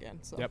pushing again.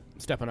 So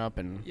stepping up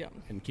and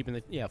keeping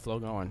the flow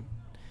going.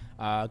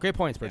 Great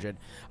points, Bridget.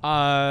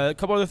 A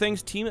couple other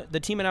things. The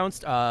team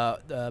announced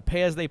the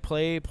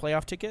pay-as-they-play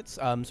playoff tickets.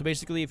 So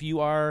basically, if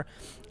you are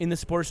in the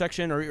supporter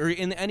section or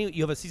in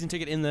you have a season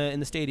ticket in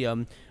the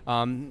stadium,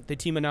 the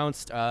team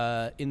announced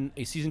in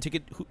a season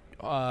ticket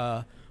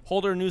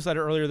holder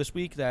newsletter earlier this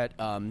week that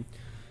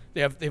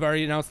they've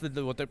already announced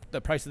that what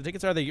the price of the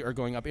tickets are. They are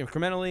going up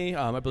incrementally.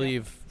 I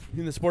believe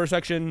in the supporter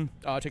section,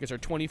 tickets are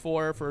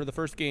 $24 for the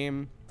first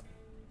game,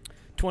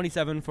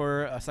 $27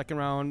 for a second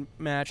round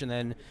match, and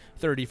then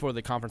 $30 for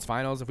the conference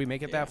finals if we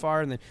make it that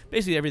far. And then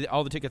basically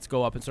all the tickets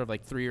go up in sort of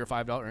like $3 or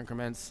 $5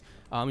 increments.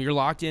 You're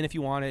locked in if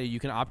you want it. You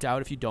can opt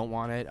out if you don't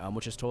want it,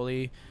 which is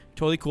totally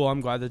cool.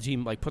 I'm glad the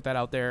team put that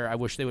out there. I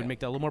wish they would make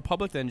that a little more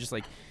public than just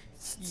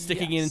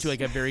sticking it into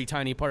a very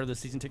tiny part of the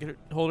season ticket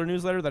holder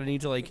newsletter that I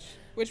need to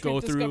which go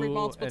we've through discovered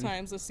multiple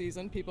times this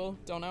season. People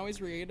don't always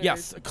read.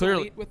 Yes, or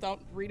clearly without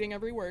reading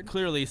every word.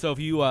 Clearly, so if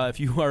you don't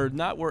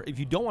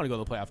want to go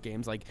to the playoff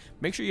games,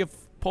 make sure you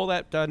pull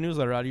that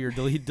newsletter out of your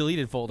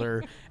deleted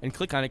folder and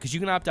click on it because you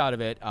can opt out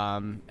of it.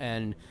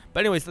 But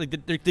anyways,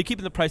 they're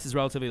keeping the prices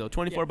relatively low,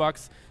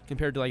 $24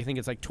 compared to I think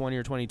it's 20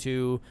 or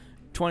 22.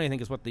 20 I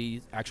think is what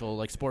the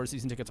actual sports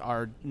season tickets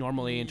are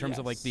normally in terms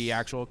of the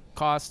actual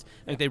cost.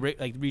 I think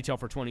they retail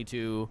for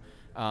 22.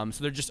 So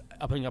they're just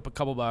upping up a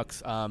couple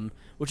bucks,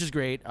 which is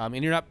great. And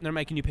they're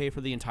making you pay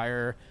for the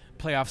entire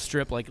playoff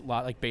strip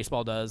like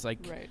baseball does,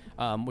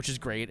 which is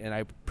great, and I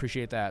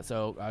appreciate that.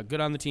 So good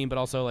on the team, but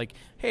also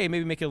hey,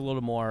 maybe make it a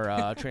little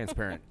more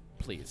transparent,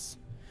 please.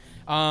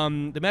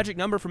 The magic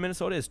number for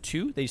Minnesota is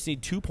 2. They just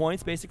need 2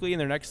 points basically in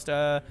their next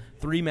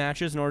 3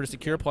 matches in order to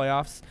secure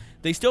playoffs.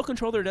 They still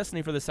control their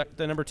destiny for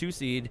the number 2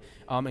 seed,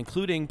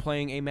 including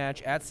playing a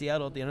match at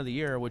Seattle at the end of the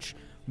year, which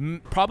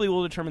probably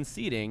will determine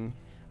seeding.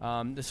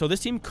 So this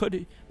team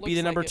could be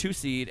the number 2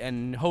 seed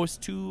and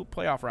host 2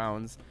 playoff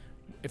rounds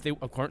if they,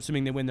 of course,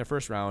 assuming they win their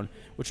first round,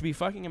 which would be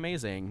fucking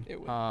amazing. It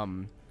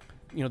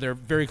would. They're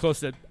very close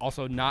to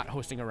also not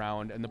hosting a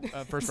round in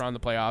the first round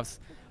of the playoffs.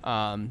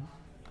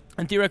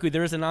 And theoretically,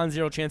 there is a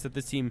non-zero chance that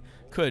this team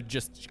could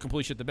just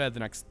completely shit the bed the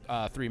next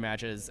 3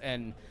 matches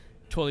and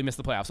totally miss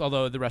the playoffs,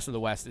 although the rest of the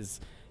West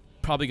is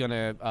probably going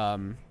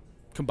to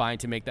combine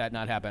to make that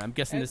not happen. I'm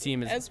guessing this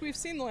team is... As we've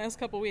seen the last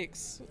couple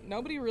weeks,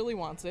 nobody really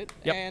wants it,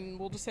 and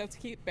we'll just have to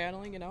keep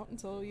battling it out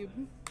until you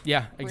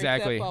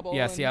exactly. break that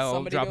bubble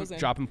Seattle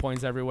dropping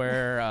points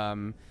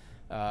everywhere.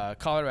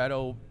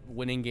 Colorado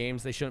winning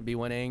games they shouldn't be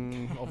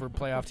winning over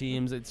playoff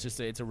teams. It's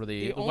a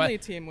really the only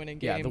team winning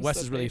games. Yeah, the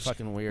West is really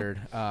fucking weird.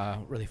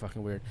 Really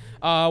fucking weird.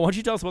 Why don't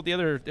you tell us about the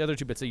other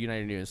 2 bits of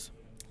United News?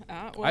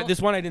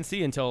 This one I didn't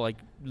see until like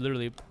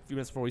literally a few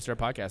minutes before we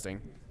started podcasting.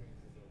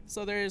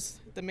 So there's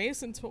the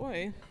Mason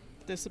Toy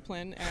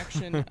discipline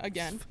action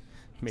again.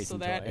 Mason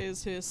so that Toy.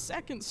 is his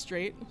second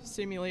straight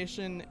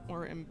simulation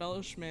or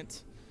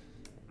embellishment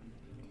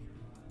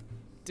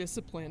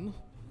discipline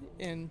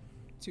in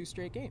 2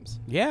 straight games.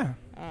 Yeah.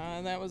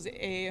 That was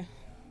a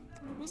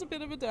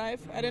bit of a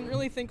dive. I didn't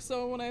really think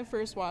so when I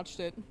first watched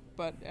it,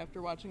 but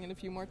after watching it a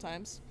few more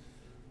times.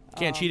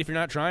 Can't cheat if you're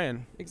not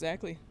trying.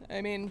 Exactly.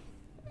 I mean,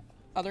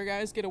 other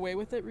guys get away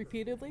with it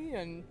repeatedly,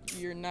 and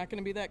you're not going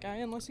to be that guy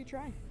unless you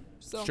try.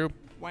 So True.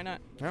 Why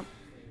not? Yep.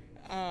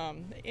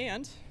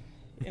 And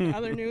in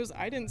other news,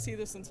 I didn't see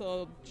this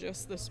until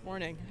just this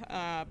morning,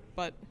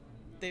 but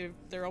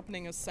they're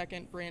opening a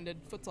second branded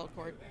futsal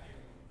court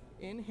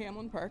in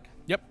Hamlin Park.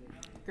 Yep.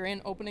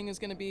 Grand opening is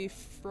going to be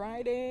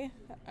Friday,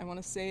 I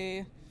want to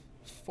say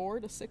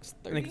 4 to 6:30.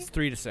 I think it's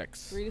 3 to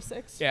 6. 3 to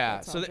 6? Yeah,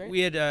 That so sounds right. we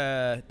had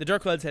the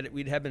Dark Clouds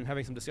we'd been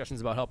having some discussions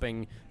about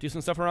helping do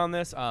some stuff around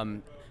this.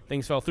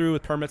 Things fell through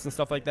with permits and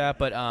stuff like that,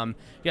 but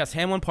yes,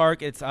 Hamlin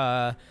Park. It's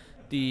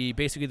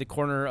basically the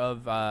corner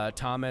of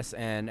Thomas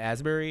and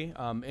Asbury,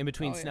 in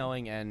between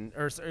Snelling and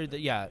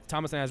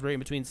Thomas and Asbury, in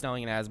between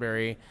Snelling and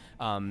Asbury.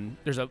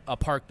 There's a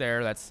park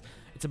there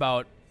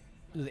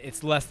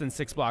it's less than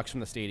 6 blocks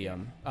from the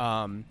stadium.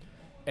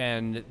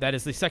 And that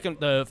is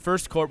the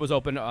first court was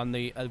opened on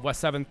the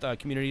West 7th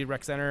Community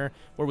Rec Center,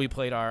 where we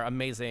played our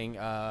amazing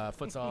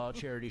futsal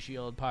Charity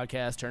Shield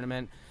podcast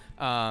tournament.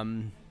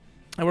 And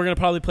we're going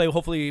to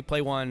hopefully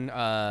play one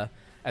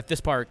at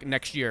this park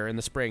next year in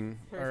the spring.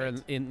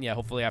 Perfect. Or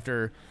hopefully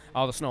after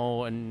all the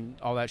snow and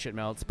all that shit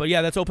melts. But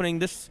yeah, that's opening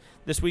this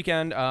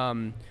weekend.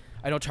 I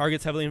know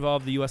Target's heavily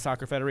involved. The U.S.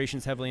 Soccer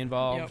Federation's heavily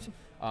involved.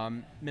 Yep.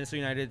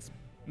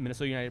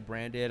 Minnesota United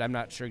branded. I'm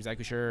not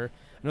exactly sure.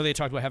 I know they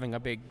talked about having a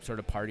big sort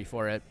of party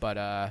for it,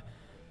 but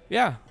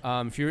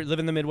if you live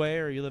in the Midway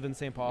or you live in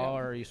St. Paul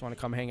or you just want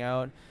to come hang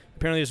out,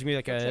 apparently there's gonna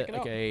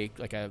be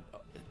like a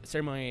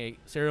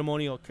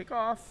ceremonial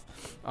kickoff.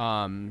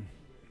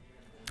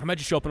 I might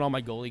just show up in all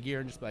my goalie gear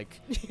and just like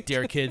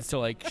dare kids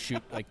to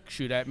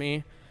shoot at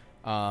me.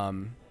 I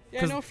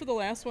know for the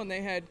last one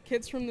they had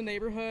kids from the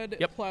neighborhood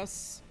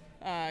plus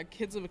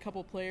kids of a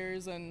couple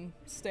players and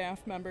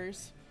staff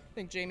members. I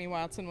think Jamie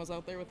Watson was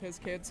out there with his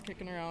kids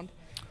kicking around.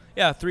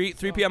 Yeah, 3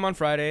 p.m. on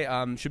Friday.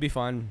 Should be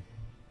fun.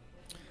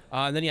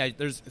 And then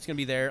it's gonna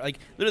be there. Like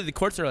literally, the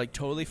courts are like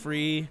totally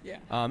free. Yeah.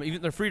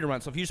 Even they're free to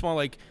run. So if you just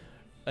want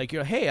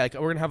hey,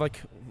 we're gonna have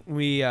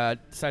we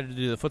decided to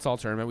do the futsal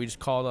tournament. We just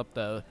called up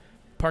the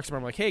Parks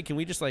Department. Hey, can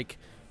we just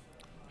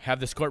have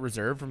this court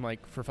reserved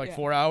for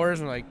 4 hours?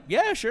 And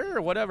yeah, sure,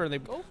 whatever. And they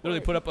literally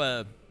put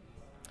up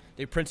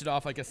they printed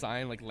off a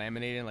sign,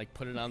 laminated, and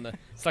put it on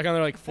stuck on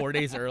there 4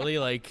 days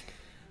early.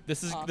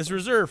 This is awesome. This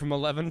reserved from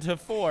 11 to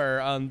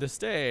 4 on this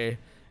day,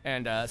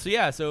 and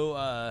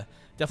so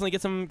definitely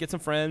get some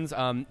friends.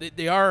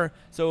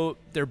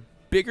 They're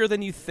bigger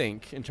than you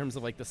think in terms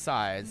of the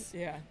size.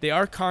 Yeah, they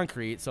are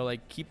concrete, so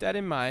keep that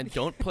in mind.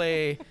 Don't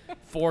play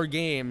 4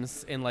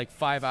 games in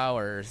 5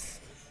 hours,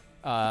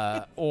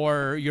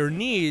 or your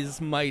knees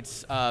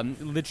might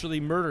literally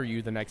murder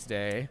you the next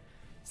day.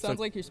 Sounds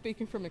like you're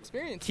speaking from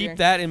experience. Keep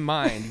that in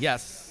mind.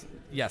 Yes,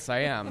 I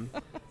am.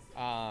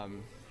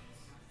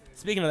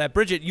 Speaking of that,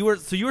 Bridget, you were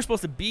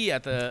supposed to be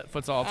at the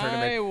futsal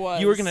tournament. I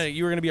was. You were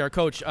gonna be our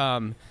coach.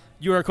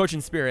 You were our coach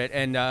in spirit,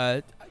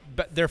 and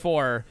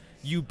therefore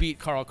you beat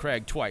Carl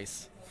Craig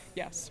twice.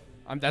 Yes.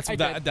 I'm putting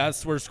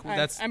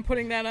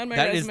that on my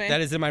resume.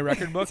 That is in my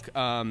record book.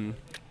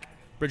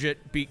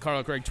 Bridget beat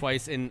Carl Craig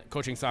twice in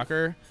coaching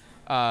soccer.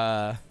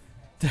 I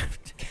don't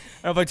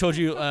know if I told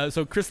you.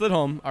 So Chris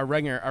Lidholm, our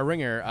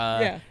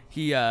ringer,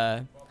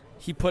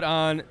 he put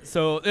on.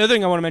 So the other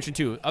thing I want to mention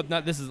too,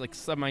 this is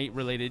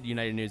semi-related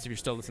United news. If you're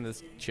still listening to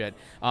this shit,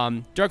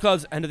 Dark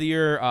Clouds end of the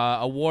year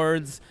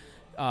awards,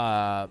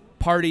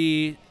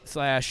 party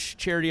 /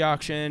 charity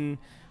auction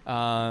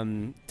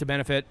to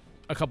benefit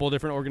a couple of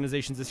different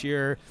organizations this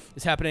year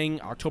is happening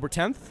October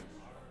 10th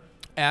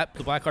at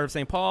the Black Heart of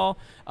St. Paul.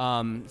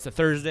 It's a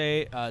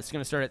Thursday. It's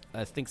going to start at,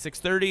 I think,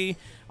 6:30.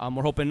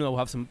 We're hoping we'll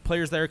have some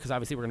players there because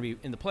obviously we're going to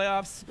be in the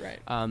playoffs. Right.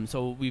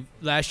 So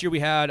last year we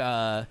had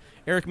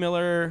Eric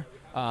Miller,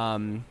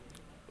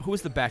 who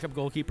was the backup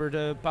goalkeeper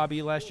to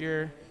Bobby last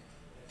year?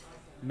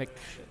 I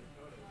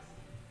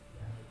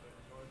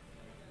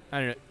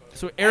don't know.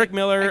 So Eric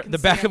Miller, the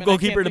backup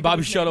goalkeeper to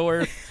Bobby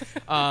Shuttleworth,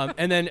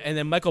 and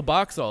then Michael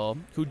Boxall,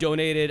 who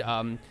donated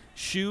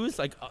shoes,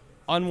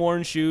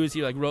 unworn shoes.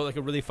 He wrote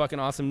a really fucking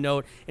awesome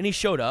note, and he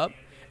showed up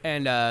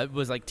and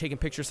was taking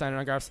pictures, signing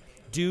autographs.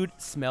 Dude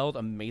smelled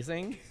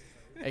amazing.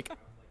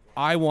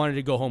 I wanted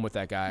to go home with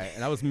that guy,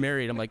 and I was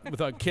married. I'm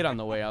with a kid on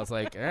the way. I was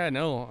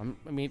no,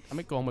 I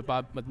might go home with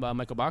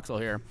Michael Boxall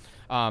here,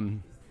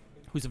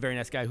 who's a very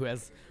nice guy who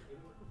has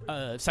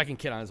a second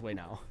kid on his way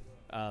now.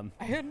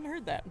 I hadn't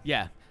heard that.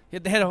 Yeah,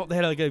 they had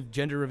like a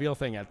gender reveal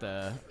thing at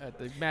the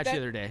match the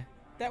other day.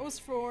 That was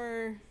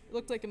for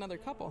looked like another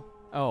couple.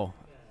 Oh.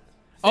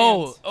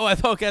 Fans. I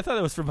thought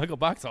it was for Michael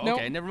Boxall. Nope,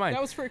 Okay, never mind.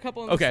 That was for a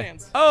couple in the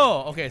stands.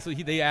 Oh, okay. So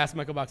they asked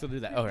Michael Boxall to do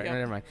that. Okay,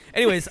 never mind.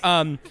 Anyways,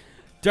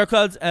 Dark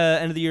Clouds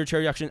end of the year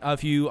charity auction.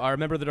 If you are a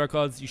member of the Dark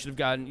Clouds, you should have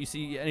gotten. You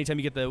see, anytime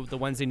you get the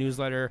Wednesday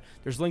newsletter,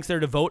 there's links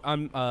there to vote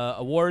on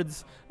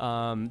awards.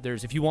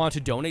 There's if you want to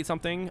donate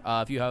something,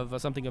 if you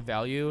have something of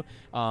value.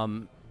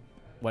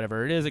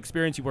 Whatever it is,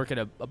 experience, you work at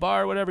a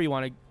bar, whatever, you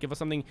want to give us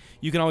something,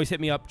 you can always hit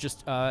me up.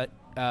 Just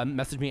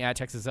message me at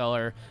Texas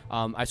Zeller.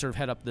 I sort of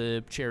head up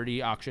the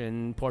charity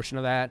auction portion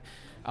of that.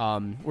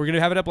 We're going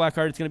to have it at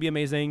Blackheart. It's going to be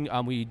amazing.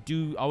 We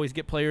do always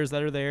get players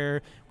that are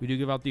there. We do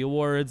give out the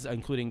awards,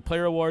 including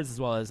player awards, as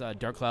well as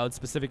Dark Cloud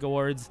specific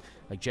awards,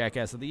 like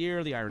Jackass of the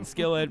Year, the Iron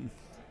Skillet,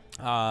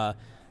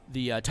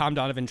 the Tom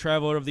Donovan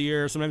Traveler of the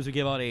Year. Sometimes we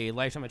give out a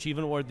Lifetime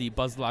Achievement Award, the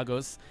Buzz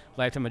Lagos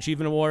Lifetime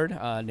Achievement Award,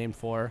 named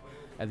for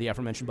the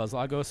aforementioned Buzz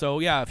Lagos. So,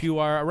 yeah, if you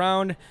are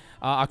around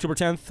October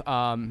 10th,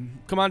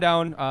 come on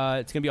down.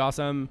 It's going to be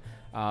awesome.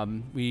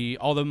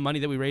 All the money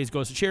that we raise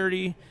goes to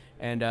charity.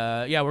 And,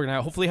 we're going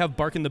to hopefully have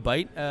Bark in the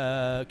Bite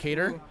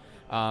cater.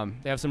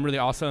 They have some really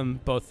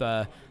awesome, both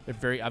they're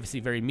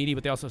obviously very meaty,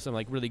 but they also have some,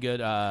 like, really good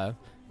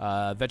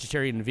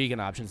vegetarian and vegan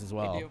options as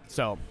well.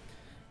 So,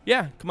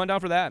 yeah, come on down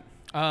for that.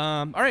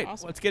 All right,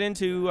 awesome. Let's get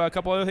into a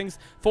couple other things.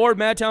 For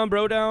Madtown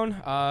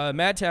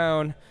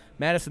Brodown,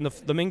 Madison, the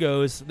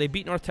Flamingos, they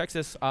beat North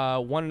Texas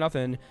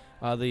 1-0.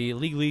 The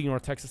League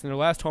North Texas in their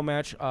last home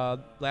match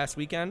last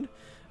weekend.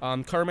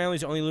 Carter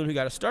Manley's the only Loon who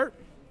got a start.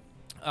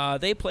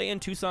 They play in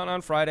Tucson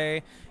on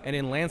Friday and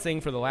in Lansing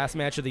for the last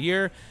match of the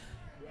year.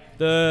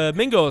 The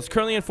Mingos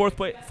currently in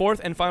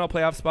fourth and final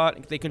playoff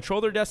spot. They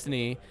control their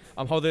destiny.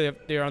 Although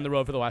they are on the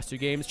road for the last two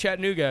games.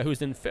 Chattanooga,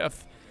 who's in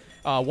fifth,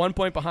 1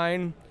 point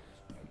behind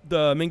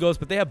the Mingos,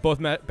 but they have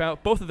both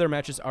of their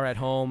matches are at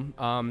home.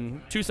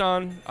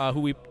 Tucson,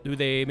 who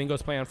the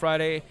Mingos play on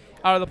Friday,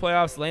 out of the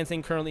playoffs.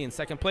 Lansing currently in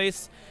second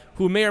place,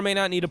 who may or may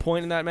not need a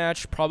point in that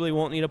match. Probably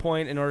won't need a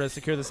point in order to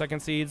secure the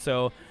second seed.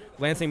 So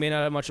Lansing may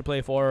not have much to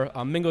play for.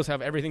 Mingos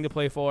have everything to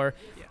play for.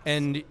 Yes.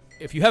 And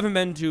if you haven't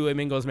been to a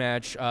Mingos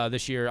match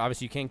this year,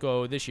 obviously you can't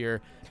go this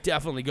year.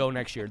 Definitely go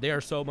next year. They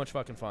are so much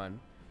fucking fun.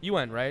 You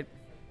went, right?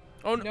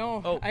 Oh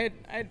no! Oh. I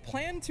had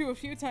planned to a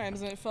few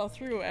times and it fell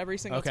through every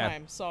single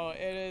time. So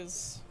it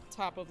is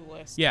top of the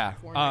list. Yeah.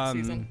 For next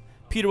season.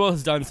 Peter Will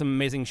has done some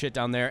amazing shit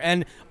down there,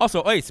 and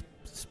also,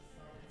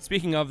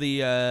 speaking of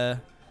the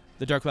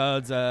Dark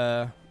Clouds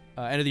end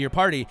of the year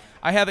party,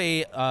 I have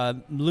a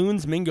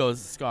Loons Mingos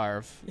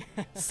scarf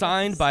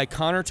signed by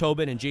Connor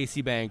Tobin and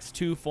J.C. Banks,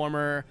 two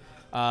former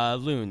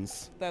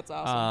Loons. That's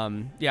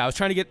awesome. I was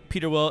trying to get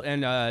Peter Wilt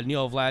and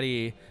Neil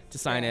Vladdy to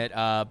sign it,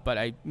 but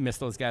I missed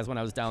those guys when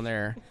I was down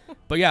there.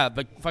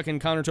 but fucking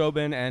Connor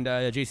Tobin and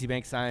J.C.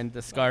 Banks signed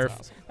the scarf.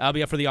 Awesome. That'll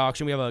be up for the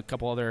auction. We have a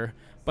couple other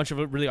bunch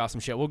of really awesome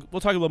shit. We'll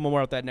talk a little more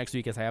about that next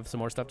week as I have some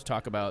more stuff to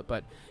talk about.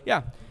 But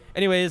yeah.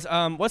 Anyways,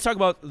 let's talk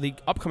about the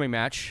upcoming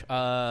match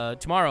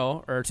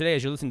tomorrow, or today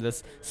as you're listening to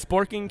this.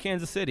 Sporking,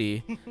 Kansas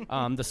City.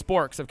 The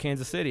Sporks of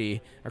Kansas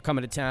City are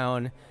coming to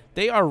town.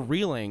 They are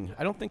reeling.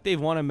 I don't think they've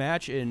won a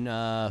match in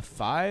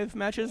 5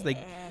 matches.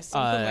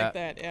 Something like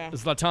that, yeah.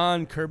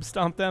 Zlatan curb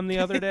stomped them the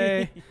other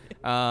day.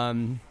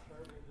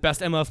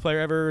 Best MLS player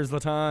ever,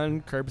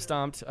 Zlatan curb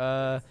stomped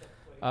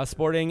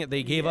Sporting.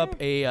 They gave up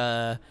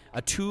a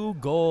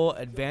 2-goal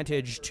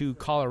advantage to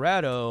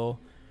Colorado.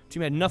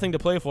 Team had nothing to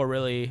play for,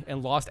 really,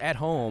 and lost at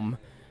home.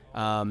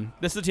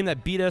 This is a team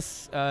that beat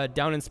us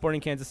down in Sporting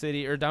Kansas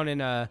City, or down in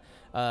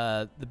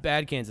the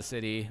bad Kansas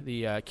City,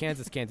 the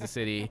Kansas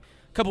City,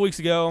 a couple weeks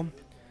ago.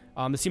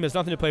 This team has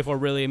nothing to play for,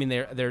 really. I mean,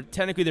 they're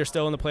technically they're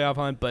still in the playoff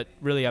hunt, but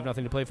really have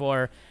nothing to play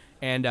for.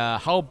 And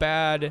how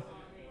bad?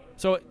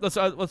 So let's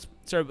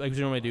start like we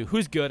normally do.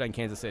 Who's good on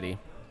Kansas City?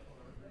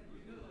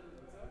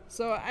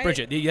 So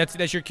Bridget,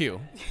 that's your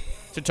cue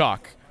to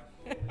talk.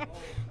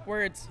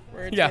 Words.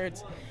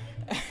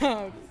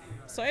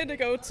 So I had to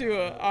go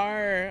to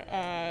our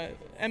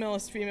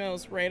MLS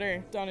Females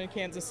Raider down in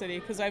Kansas City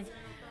because I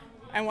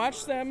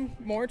watched them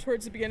more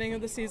towards the beginning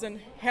of the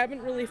season.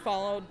 Haven't really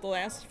followed the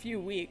last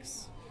few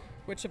weeks,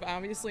 which have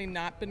obviously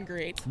not been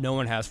great. No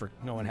one has.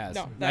 No,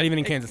 not even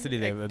in Kansas City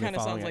they've been following it. Kind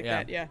of sounds like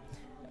that, yeah.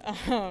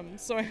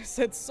 So I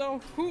said,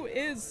 who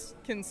is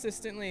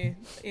consistently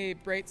a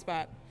bright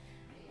spot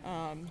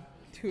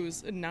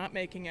who's not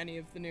making any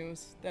of the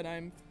news that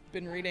I've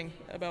been reading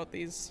about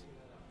these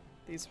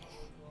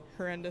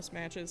horrendous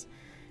matches?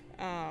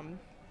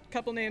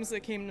 Couple names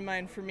that came to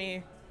mind for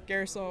me: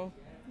 Garso,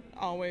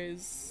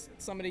 always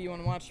somebody you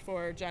want to watch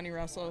for. Johnny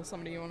Russell,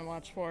 somebody you want to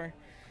watch for.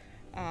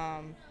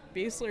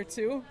 Beasler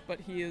too, but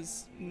he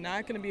is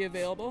not going to be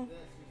available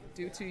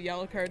due to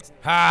yellow cards.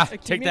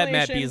 Take that,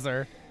 Matt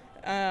Beasler.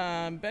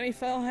 Benny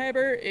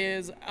Feilhaber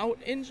is out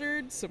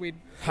injured, so we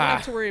don't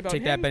have to worry about him.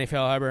 Take that, Benny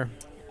Feilhaber.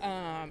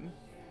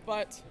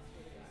 But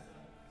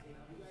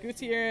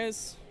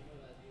Gutierrez,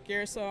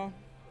 Garso,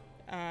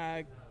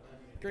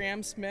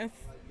 Graham Smith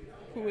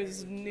who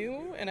is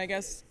new and I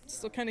guess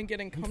still kind of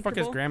getting comfortable. Who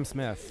the fuck is Graham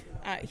Smith?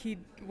 He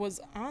was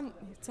on.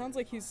 It sounds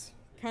like he's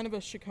kind of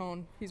a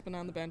Chacon. He's been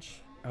on the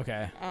bench.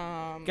 Okay.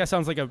 Guess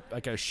sounds like a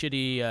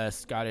shitty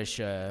Scottish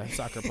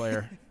soccer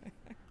player.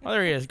 Oh,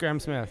 there he is, Graham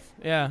Smith.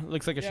 Yeah,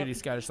 looks like a shitty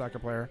Scottish soccer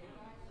player.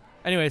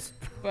 Anyways.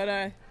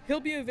 But he'll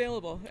be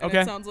available. And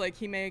it sounds like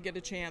he may get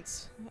a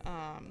chance.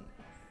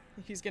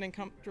 He's getting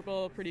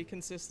comfortable, pretty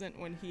consistent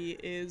when he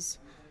is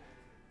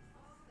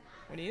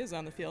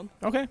on the field.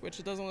 Okay. Which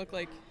it doesn't look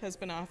like has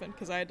been often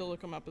because I had to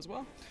look him up as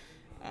well.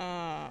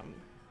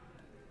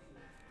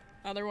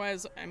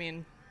 Otherwise, I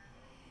mean,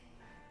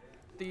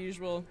 the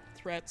usual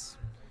threats.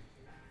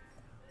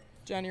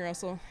 Johnny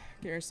Russell,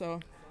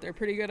 Garso, they're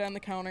pretty good on the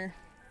counter.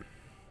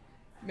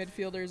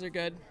 Midfielders are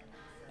good.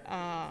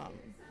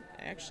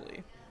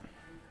 Actually,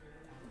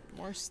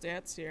 more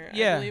stats here.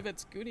 Yeah. I believe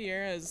it's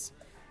Gutierrez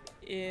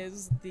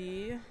is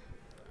the...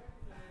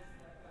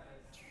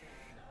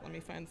 Let me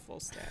find full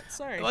stats.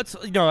 Sorry.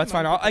 That's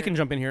fine. I can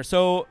jump in here.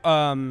 So,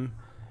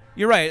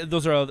 you're right.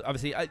 Those are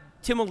obviously...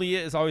 Tim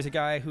O'Leary is always a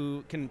guy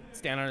who can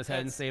stand on his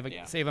head and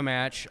save a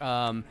match.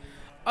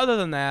 Other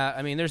than that,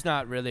 I mean, there's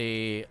not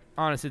really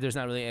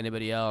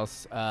anybody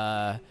else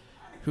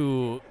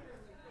who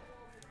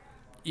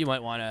you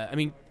might want to... I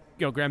mean,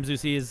 Graham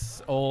Zusi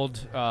is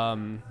old.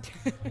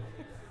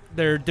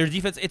 Their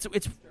defense,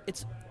 it's.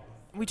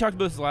 We talked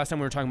about this the last time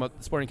we were talking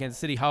about Sporting Kansas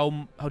City,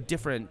 how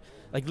different,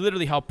 like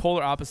literally how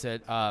polar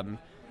opposite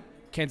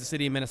Kansas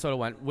City and Minnesota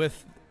went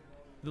with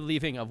the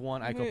leaving of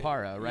one Ike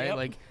Opara, right? Yep.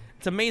 Like,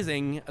 it's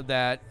amazing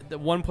that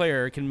one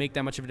player can make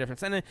that much of a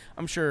difference. And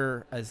I'm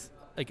sure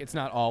it's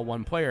not all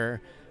one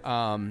player.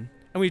 And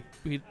we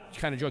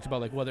kind of joked about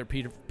like whether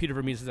Peter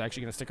Vermees is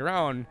actually going to stick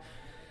around.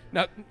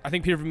 Now, I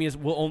think Peter Vermees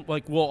will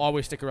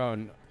always stick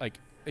around. Like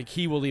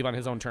he will leave on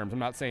his own terms. I'm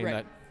not saying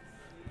that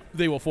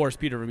they will force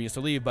Peter Vermees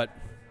to leave, but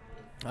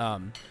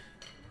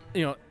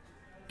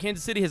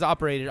Kansas City has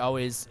operated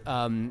always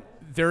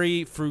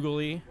very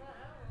frugally,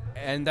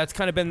 and that's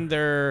kind of been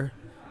their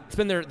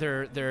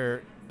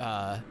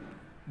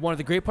one of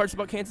the great parts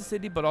about Kansas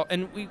City. But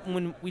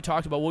when we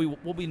talked about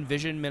what we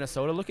envision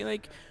Minnesota looking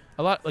like,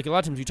 a lot of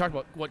times we talk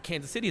about what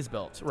Kansas City has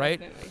built, right?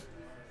 Definitely.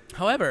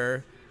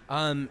 However,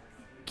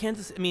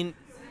 Kansas, I mean,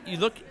 you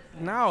look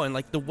now and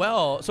like the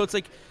well, so it's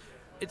like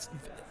it's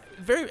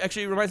very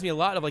actually reminds me a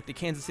lot of like the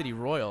Kansas City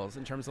Royals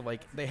in terms of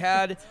like they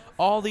had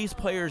all these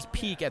players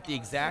peak at the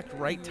exact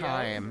right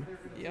time.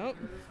 Yep.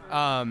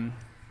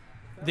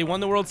 They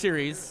won the World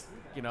Series,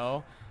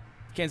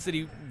 Kansas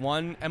City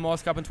won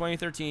MLS Cup in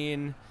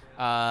 2013.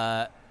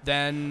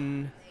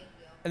 And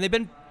they've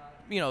been,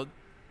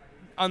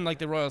 unlike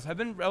the Royals, have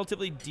been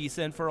relatively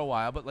decent for a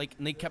while, but like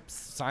they kept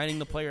signing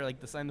the players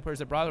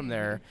that brought them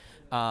there.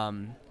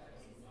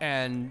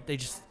 And they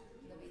just,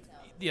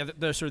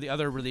 the sort of the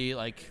other really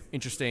like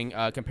interesting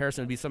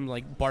comparison would be something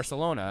like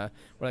Barcelona,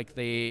 where like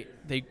they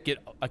get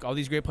like all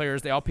these great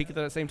players, they all peak at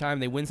the same time,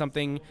 they win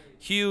something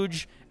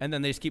huge, and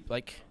then they just keep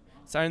like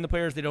signing the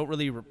players. They don't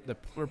really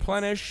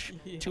replenish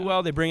too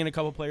well. They bring in a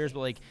couple players, but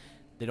like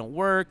they don't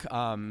work.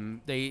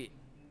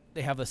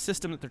 They have a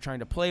system that they're trying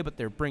to play, but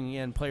they're bringing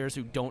in players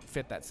who don't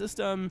fit that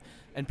system.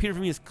 And Peter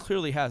Vermees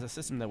clearly has a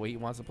system that way he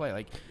wants to play.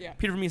 Like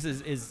Peter Vermees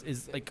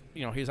is like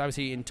he's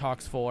obviously in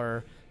talks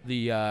for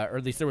the or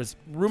at least there was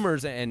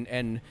rumors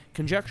and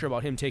conjecture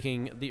about him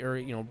taking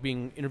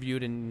being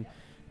interviewed, and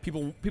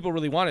people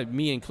really wanted,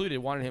 me included,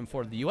 wanted him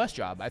for the U.S.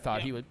 job. I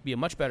thought he would be a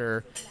much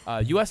better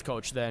U.S.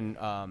 coach than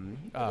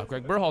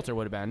Greg Berhalter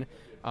would have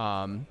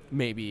been.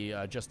 Maybe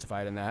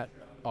justified in that,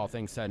 all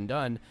things said and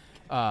done.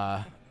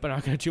 But I'm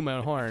not going to toot my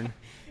own horn.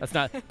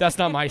 That's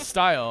not my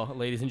style,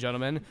 ladies and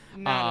gentlemen.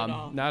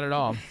 Not at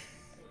all.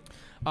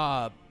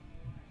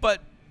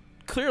 But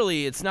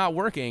clearly it's not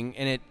working,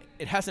 and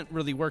it hasn't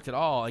really worked at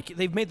all. Like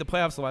they've made the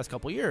playoffs the last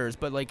couple of years,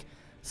 but like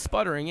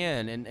sputtering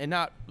in and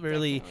not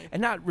really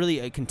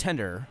a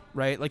contender,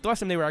 right? Like the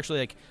last time they were actually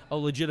like a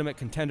legitimate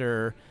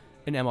contender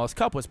in MLS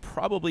Cup was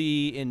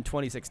probably in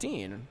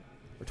 2016 or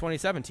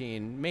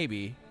 2017,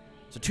 maybe.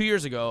 So 2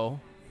 years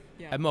ago.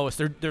 At most,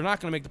 they're not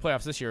going to make the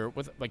playoffs this year,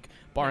 with like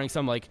barring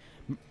some like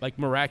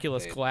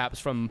miraculous collapse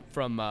from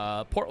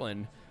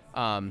Portland,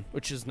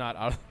 which is not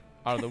out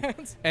of the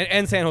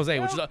and San Jose,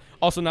 which is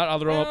also not out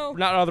of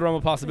the realm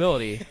of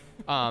possibility.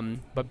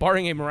 But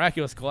barring a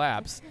miraculous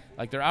collapse,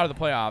 like they're out of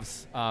the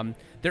playoffs.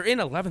 They're in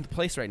 11th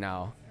place right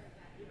now.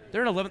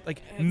 They're in 11th.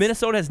 Like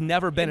Minnesota has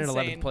never been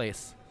insane. In 11th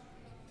place.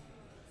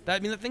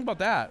 Think about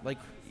that. Like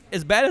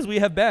as bad as we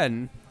have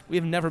been, we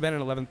have never been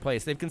in 11th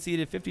place. They've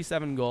conceded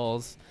 57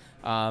 goals.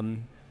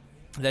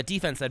 That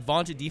defense, that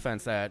vaunted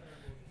defense that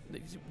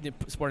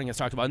Sporting has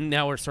talked about, and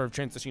now we're sort of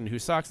transitioning to who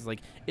sucks,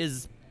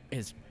 is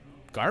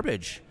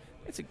garbage.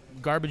 It's a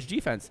garbage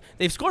defense.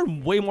 They've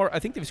scored way more. I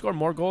think they've scored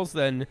more goals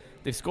than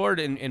they've scored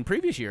in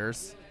previous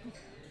years.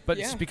 But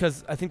it's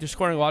because I think they're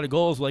scoring a lot of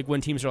goals. Like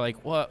when teams are like,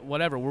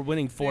 whatever, we're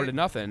winning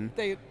 4-0.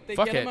 They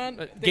fuck get it. Them on,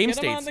 they game get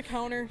states. Them on the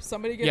counter.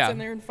 Somebody gets in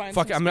there and finds.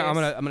 Fuck. Some I'm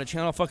space. gonna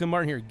channel fucking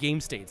Martin here.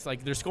 Game states.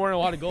 Like they're scoring a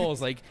lot of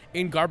goals. Like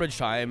in garbage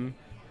time.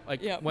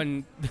 Like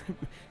when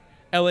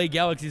LA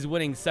Galaxy's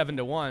winning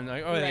 7-1.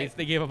 Like, oh, Right.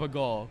 they gave up a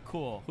goal.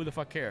 Cool. Who the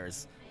fuck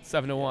cares?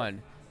 7-1.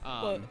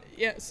 Well,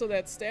 yeah, so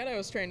that stat I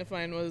was trying to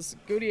find was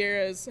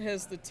Gutierrez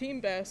has the team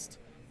best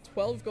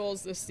 12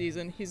 goals this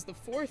season. He's the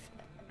fourth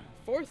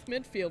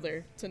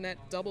midfielder to net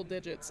double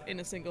digits in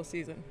a single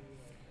season.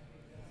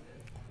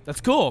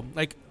 That's cool.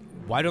 Like,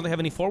 why don't they have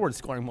any forwards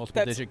scoring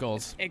multiple-digit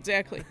goals?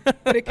 Exactly.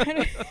 But it kind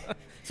of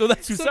So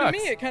that's who so sucks.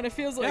 to me, it kind of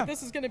feels like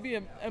this is going to be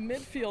a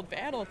midfield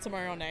battle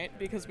tomorrow night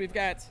because we've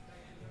got,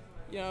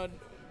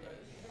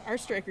 our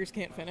strikers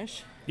can't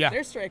finish. Yeah.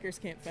 Their strikers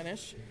can't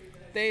finish.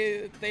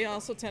 They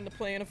also tend to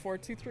play in a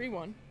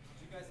 4-2-3-1.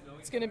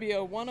 It's going to be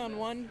a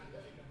one-on-one,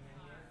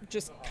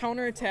 just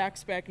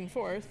counterattacks back and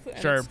forth.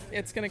 And Sure.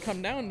 It's going to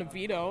come down to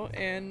Vito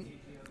and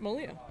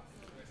Malia.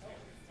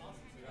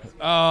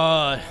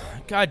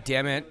 God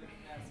damn it.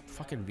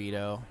 Fucking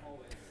Vito.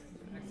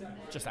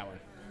 Just that one.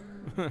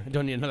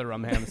 Don't need another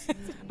rum hams.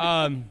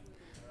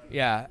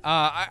 Yeah.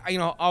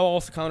 I'll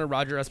also counter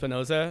Roger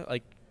Espinoza.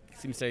 Like,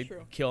 seems to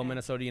kill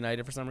Minnesota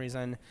United for some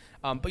reason.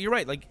 But you're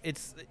right. Like,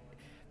 that's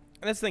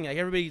the thing. Like,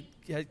 everybody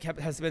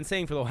has been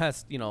saying for the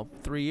last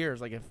 3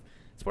 years. Like, if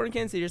Sporting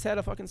Kansas City just had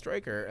a fucking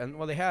striker, and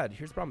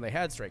here's the problem. They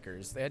had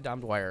strikers. They had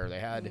Dom Dwyer. They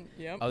had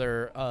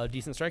other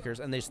decent strikers,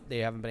 and they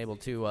haven't been able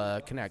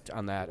to connect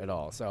on that at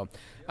all. So,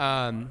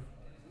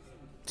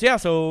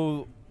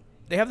 so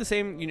they have the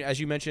same, as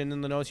you mentioned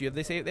in the notes. They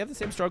have the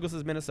same struggles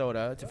as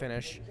Minnesota to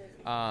finish.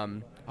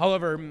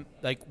 However,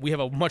 like, we have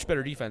a much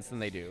better defense than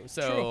they do.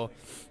 So,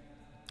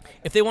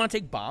 if they want to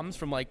take bombs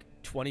from like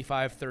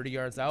 25, 30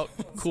 yards out,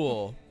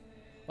 cool.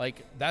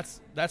 Like, that's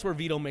where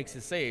Vito makes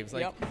his saves.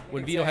 Like,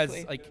 when Vito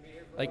has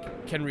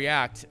like can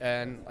react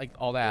and like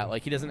all that.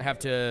 Like, he doesn't have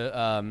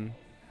to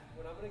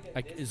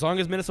like, as long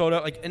as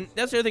Minnesota, like, and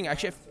that's the other thing.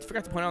 Actually, I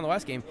forgot to point out in the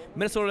last game,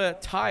 Minnesota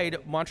tied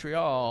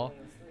Montreal,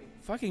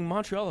 fucking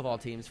Montreal of all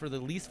teams, for the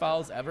least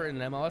fouls ever in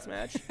an MLS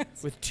match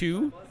with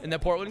 2 in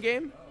that Portland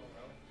game.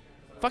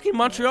 Fucking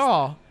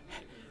Montreal.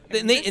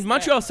 And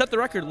Montreal set the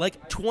record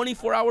like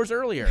 24 hours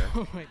earlier.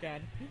 Oh my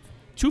God.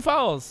 2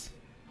 fouls.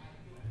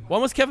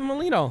 One was Kevin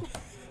Molino.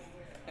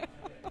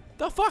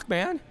 The fuck,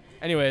 man.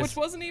 Anyways, which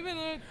wasn't even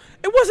a.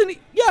 It wasn't.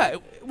 Yeah,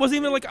 it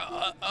wasn't even like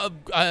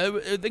I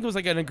think it was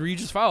like an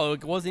egregious foul.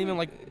 It wasn't even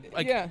like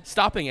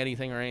stopping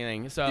anything or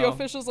anything. So the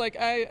official's like,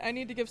 I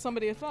need to give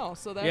somebody a foul,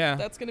 so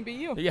that's gonna be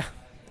you. Yeah.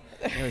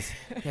 Anyways,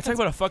 talk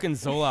about a fucking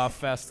Zoloft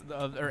fest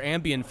or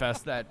Ambien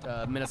fest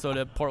that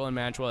Minnesota Portland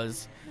match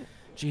was.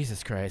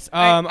 Jesus Christ.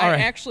 I all right.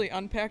 actually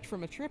unpacked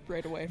from a trip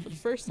right away for the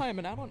first time,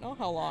 and I don't know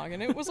how long,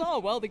 and it was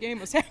all while the game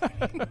was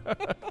happening.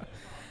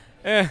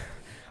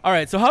 All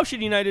right, so how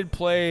should United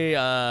play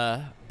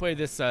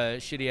this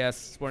shitty-ass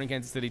Sporting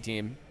Kansas City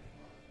team?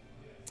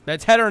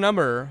 That's head or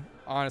number,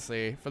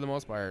 honestly, for the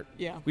most part.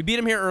 Yeah. We beat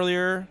them here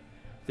earlier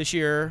this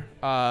year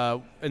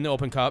in the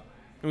Open Cup,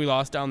 and we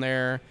lost down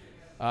there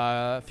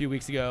a few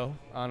weeks ago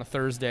on a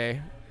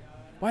Thursday.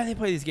 Why do they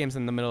play these games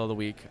in the middle of the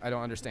week? I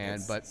don't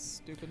understand. That's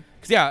stupid.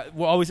 Because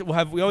we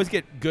always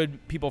get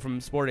good people from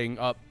Sporting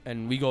up,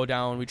 and we go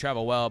down, we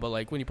travel well. But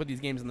like when you put these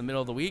games in the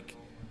middle of the week,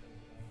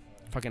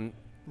 fucking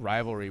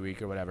rivalry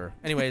week or whatever.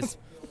 Anyways,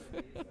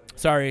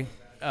 sorry.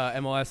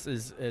 MLS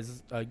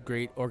is a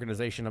great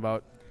organization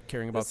about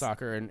caring about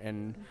soccer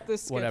and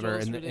whatever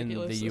in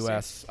the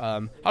U.S. How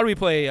do we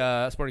play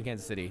Sporting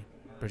Kansas City,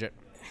 Bridget?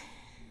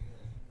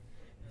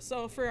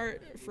 So for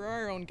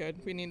our own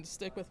good, we need to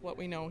stick with what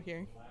we know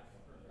here,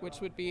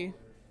 which would be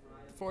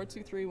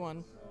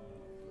 4-2-3-1.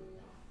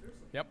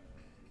 Yep.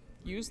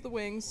 Use the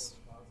wings.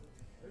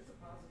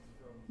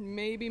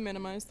 Maybe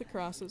minimize the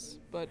crosses,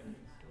 but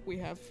we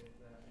have.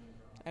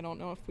 I don't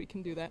know if we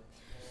can do that.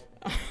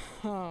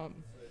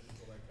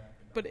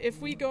 But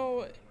if we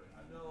go,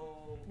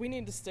 we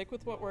need to stick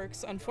with what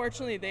works.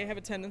 Unfortunately, they have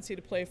a tendency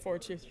to play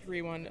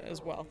 4-2-3-1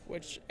 as well,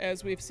 which,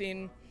 as we've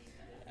seen,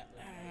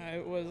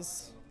 it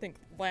was, I think,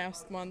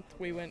 last month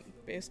we went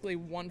basically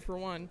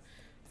 1-for-1,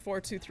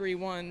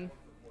 4-2-3-1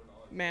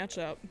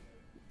 matchup,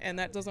 and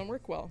that doesn't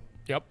work well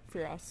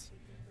for us.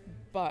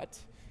 But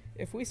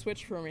if we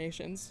switch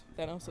formations,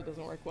 that also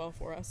doesn't work well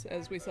for us,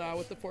 as we saw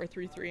with the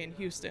 4-3-3 in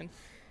Houston.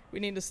 We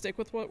need to stick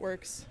with what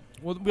works.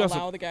 Well,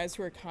 allow the guys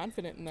who are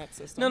confident in that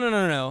system.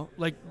 No.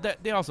 Like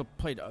that, they also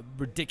played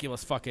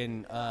ridiculous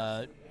fucking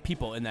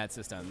people in that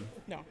system.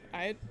 No,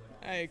 I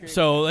agree.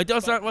 So like,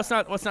 let's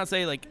not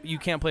say like you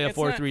can't play a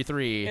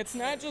 4-3-3. It's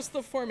not just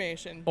the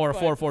formation. Or a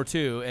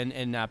 4-4-2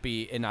 and not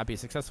be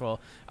successful.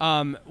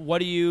 What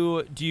do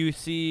you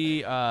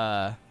see?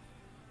 What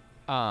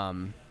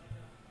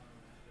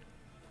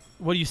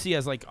do you see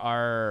as like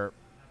our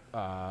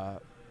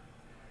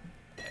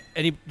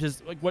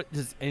does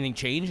anything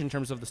change in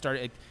terms of the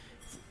start? Like,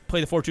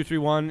 play the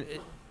 4-2-3-1,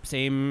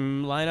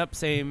 same lineup,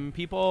 same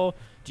people.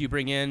 Do you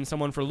bring in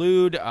someone for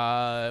Lude?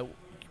 What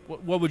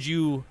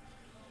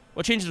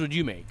changes would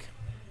you make?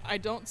 I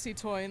don't see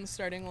Toy in the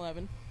starting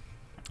 11.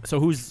 So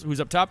who's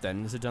up top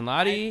then? Is it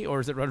Dunlady or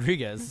is it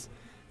Rodriguez?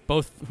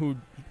 Both who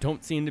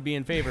don't seem to be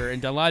in favor.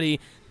 And Dunlady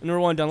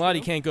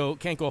can't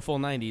go a full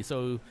 90.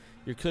 So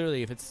you're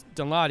clearly, if it's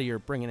Dunlady, you're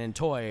bringing in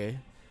Toy.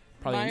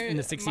 probably in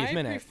the 60th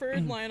minute. My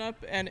preferred lineup,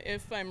 and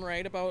if I'm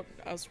right about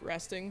us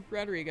resting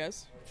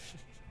Rodriguez,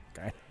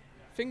 okay.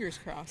 Fingers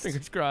crossed.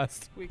 Fingers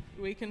crossed.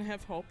 We can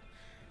have hope.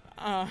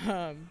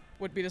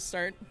 Would be to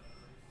start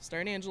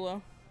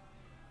Angelo.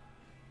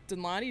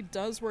 Dinladi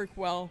does work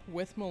well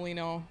with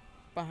Molino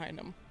behind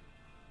him.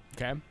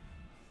 Okay.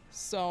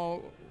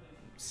 So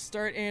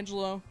start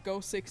Angelo, go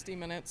 60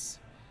 minutes,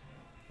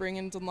 bring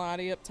in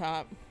Dinladi up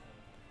top,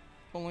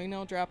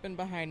 Molino drop in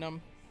behind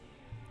him.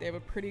 They have a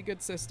pretty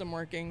good system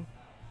working,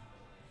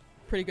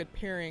 pretty good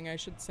pairing, I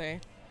should say.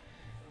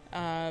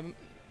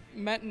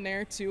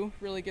 Mettenair, too,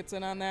 really gets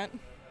in on that.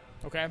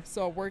 Okay.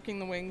 So working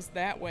the wings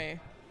that way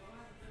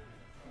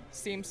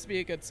seems to be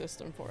a good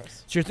system for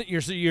us. So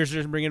you're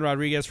just bringing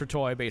Rodriguez for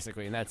Toy,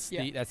 basically, and that's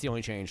the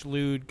only change.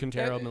 Lude,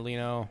 Quintero,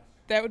 Molino.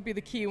 That would be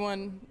the key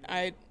one.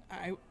 I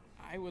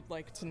would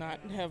like to not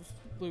have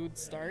Lude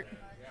start,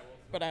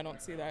 but I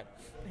don't see that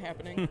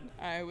happening.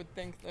 I would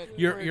think that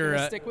we're going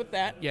to stick with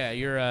that. Yeah,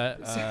 you're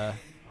a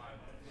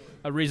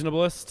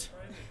reasonableist.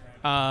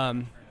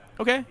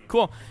 Okay,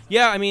 cool.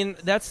 Yeah, I mean,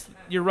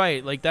 you're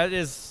right. Like, that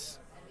is,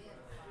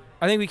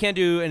 I think we can't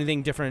do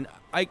anything different.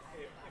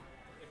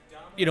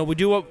 We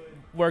do what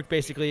worked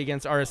basically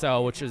against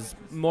RSL, which is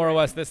more or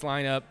less this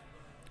lineup.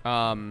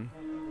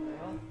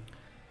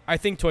 I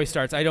think Toy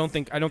starts. I don't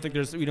think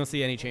we don't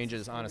see any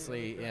changes,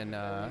 honestly, in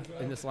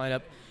this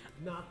lineup.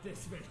 Not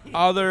this many.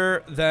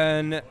 Other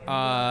than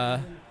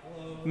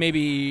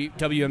maybe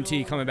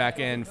WMT coming back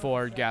in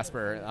for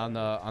Gasper on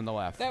the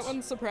left. That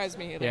wouldn't surprise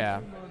me either.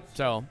 Yeah.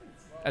 So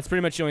that's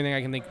pretty much the only thing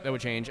I can think that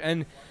would change.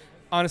 And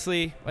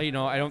honestly, I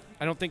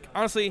don't think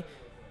honestly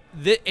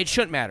it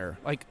shouldn't matter.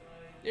 Like,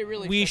 it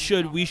really we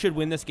should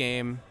win this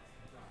game.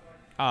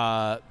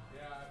 Like,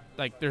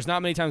 there's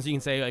not many times you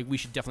can say like we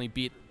should definitely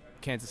beat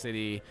Kansas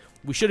City.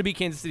 We should have beat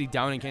Kansas City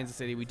down in Kansas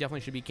City. We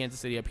definitely should beat Kansas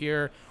City up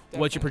here. Definitely.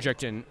 What's your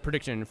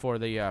prediction for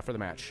the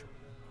match?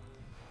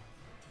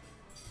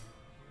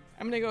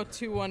 I'm gonna go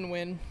 2-1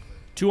 win.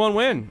 2-1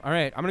 win. All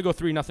right, I'm gonna go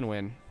 3-0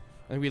 win.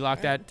 I think we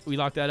lock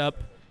that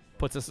up.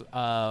 Puts us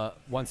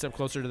one step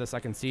closer to the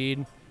second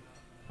seed.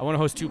 I want to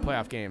host 2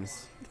 playoff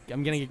games.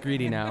 I'm gonna get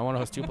greedy now. I want to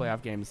host 2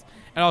 playoff games,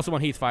 and also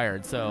want Heath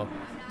fired. So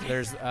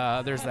there's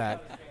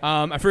that.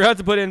 I forgot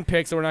to put in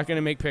picks, so we're not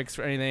gonna make picks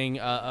for anything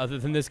other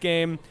than this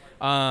game.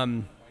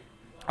 I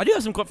do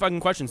have some fucking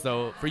questions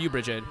though for you,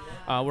 Bridget.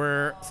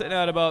 We're sitting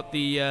at about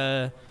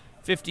the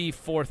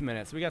 54th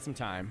minute, so we got some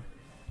time.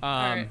 All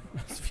right.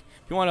 If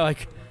you want to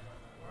like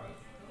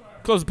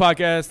close the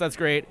podcast, that's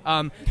great.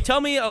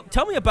 Tell me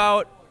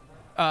about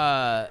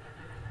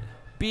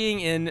being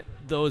in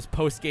those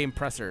post-game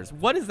pressers.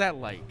 What is that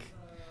like?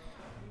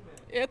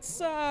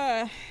 It's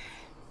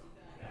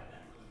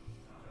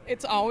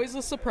always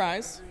a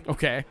surprise.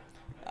 Okay.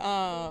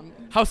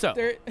 How so?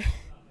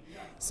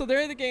 So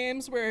there are the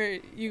games where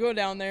you go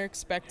down there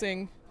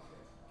expecting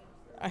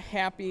a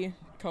happy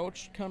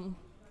coach come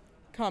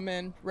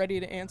in, ready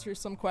to answer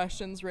some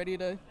questions, ready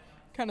to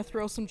kind of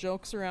throw some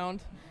jokes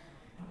around.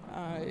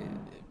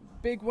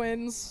 Big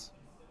wins,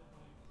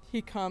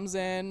 he comes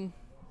in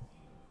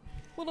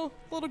little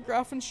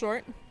gruff and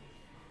short,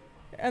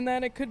 and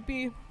then it could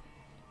be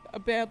a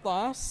bad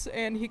loss,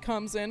 and he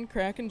comes in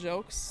cracking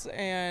jokes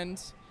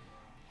and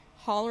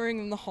hollering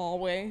in the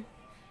hallway.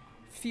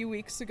 A few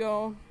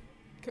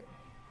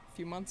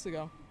months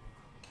ago,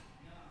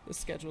 the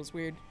schedule's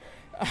weird.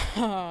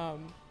 I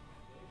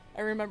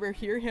remember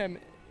hearing him.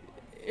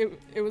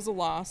 It was a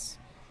loss.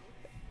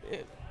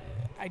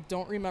 I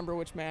don't remember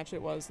which match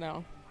it was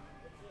now,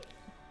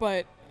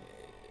 but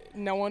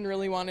no one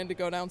really wanted to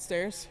go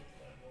downstairs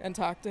and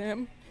talk to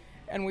him,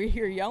 and we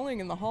hear yelling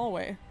in the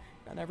hallway,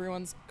 and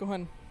everyone's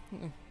going,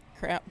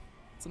 crap,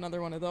 it's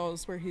another one of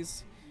those where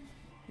he's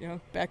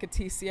back at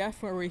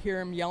TCF, where we hear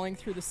him yelling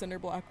through the cinder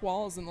block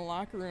walls in the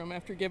locker room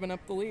after giving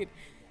up the lead.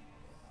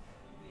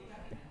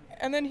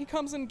 And then he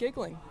comes in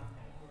giggling.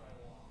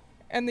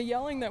 And the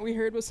yelling that we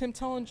heard was him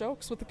telling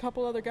jokes with a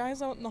couple other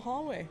guys out in the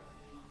hallway.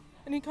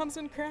 And he comes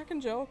in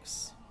cracking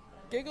jokes,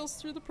 giggles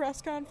through the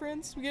press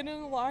conference. We get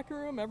in the locker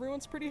room.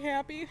 Everyone's pretty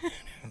happy.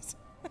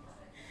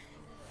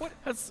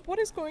 What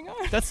is going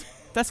on? That's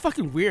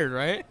fucking weird,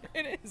 right?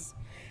 It is.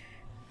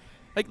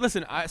 Like,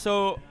 listen,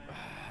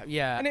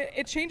 yeah. And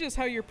it changes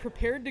how you're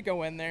prepared to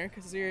go in there,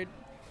 because you're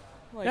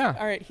like,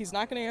 all right, he's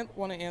not going to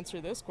want to answer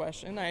this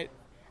question.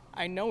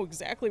 I know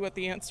exactly what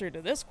the answer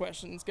to this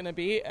question is going to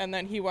be, and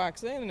then he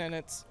walks in, and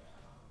it's,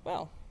 we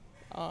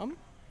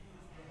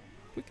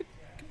could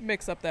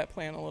mix up that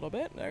plan a little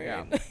bit. All right.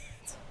 Yeah.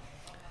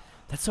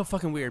 That's so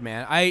fucking weird,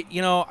 man. I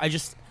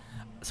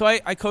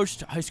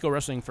coached high school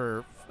wrestling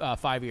for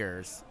 5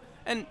 years,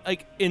 and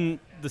like in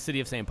the city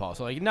of St. Paul,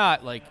 so like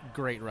not like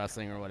great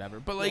wrestling or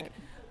whatever, but like,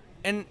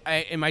 and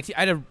in my team,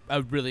 I had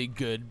a really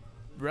good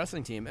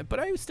wrestling team, but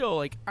I was still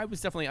like, I'm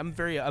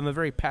a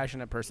very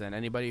passionate person.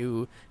 Anybody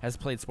who has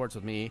played sports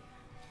with me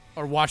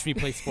or watched me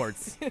play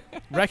sports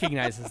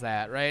recognizes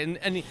that, right?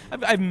 And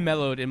I've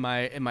mellowed in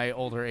my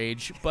older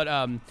age, but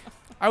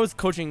I was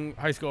coaching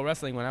high school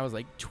wrestling when I was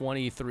like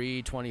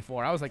 23,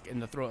 24. I was like in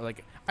the throw,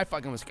 like I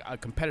fucking was a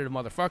competitive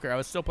motherfucker. I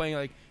was still playing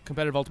like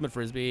competitive ultimate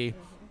frisbee,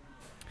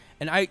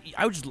 and I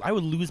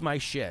would lose my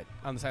shit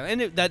on the side.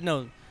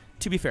 And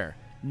to be fair,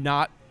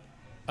 not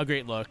a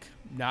great look,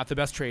 not the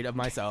best trait of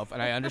myself,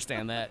 and I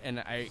understand that, and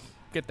I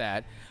get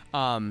that.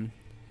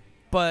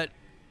 But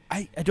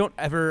I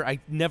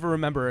never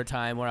remember a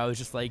time where I was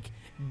just like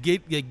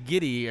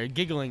giddy or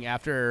giggling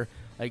after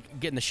like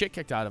getting the shit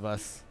kicked out of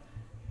us.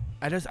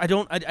 That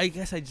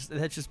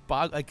just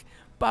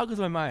boggles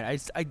my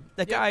mind.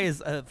 That guy is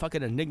a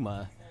fucking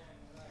enigma,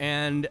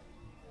 and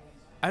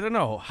I don't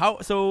know how.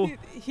 So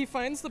he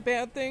finds the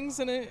bad things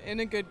in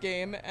a good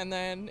game, and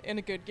then in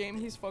a good game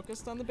he's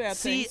focused on the bad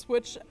things.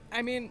 Which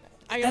I mean,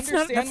 I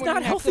understand when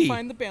you have to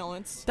find the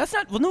balance. That's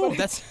not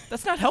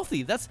that's not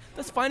healthy. That's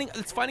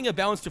finding a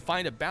balance to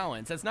find a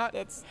balance. That's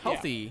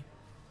healthy. Yeah.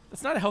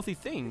 That's not a healthy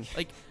thing.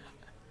 Like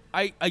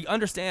I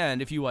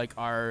understand if you like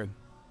are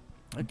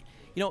like.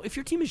 If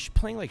your team is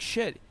playing like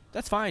shit,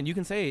 that's fine. You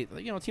can say,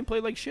 team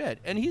played like shit.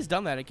 And he's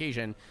done that on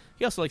occasion.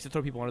 He also likes to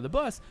throw people under the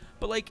bus.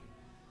 But, like,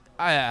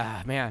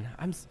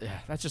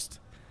 that's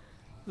just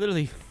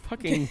literally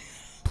fucking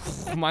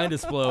mind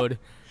explode.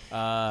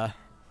 God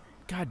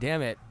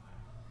damn it.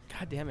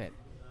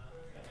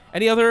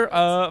 Any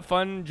other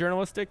fun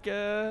journalistic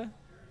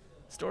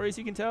stories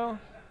you can tell?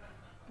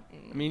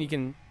 I mean, you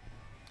can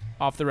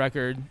off the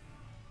record.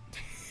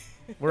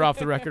 We're off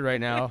the record right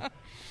now.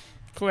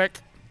 Click.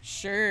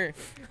 Sure.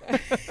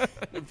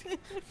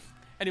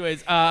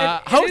 Anyways,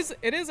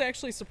 it is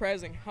actually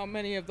surprising how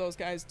many of those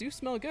guys do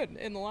smell good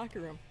in the locker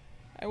room.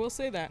 I will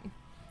say that.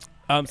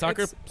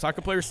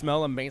 Soccer players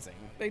smell amazing.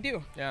 They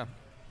do. Yeah.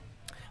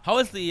 How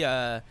is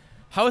the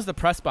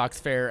press box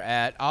fare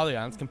at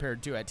Allianz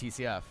compared to at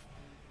TCF?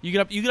 You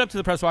get up to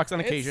the press box on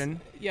occasion.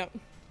 Yep.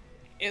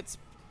 It's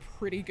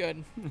pretty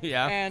good.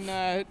 Yeah.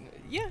 And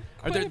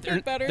quite a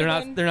bit better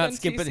than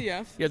skimping.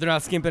 TCF. Yeah, they're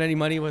not skimping any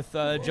money with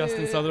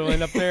Justin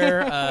Sutherland up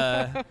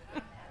there.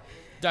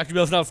 Dr.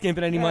 Bill's not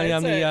skimping any money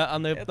on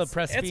the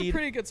press feed. It's a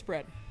pretty good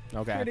spread.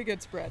 Okay. Pretty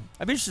good spread.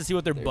 I'd be interested to see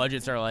what their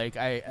budgets are like.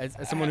 As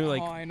someone who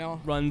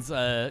runs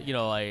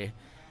a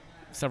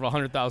several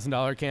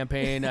 $100,000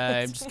 campaign,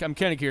 I'm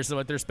kind of curious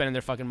what they're spending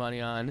their fucking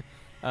money on.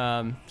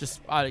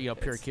 Just out of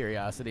pure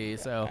curiosity.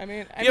 So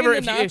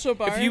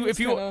if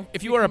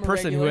you are a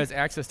person who has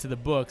access to the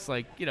books,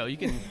 like you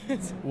can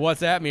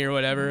WhatsApp me or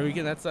whatever. We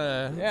can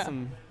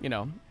some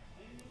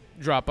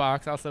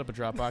Dropbox. I'll set up a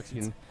Dropbox.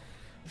 You can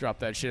drop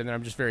that shit in there.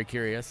 I'm just very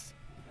curious.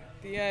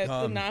 The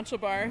nacho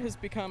bar has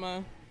become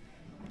a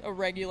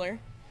regular.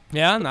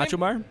 Yeah, nacho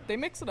bar. They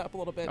mix it up a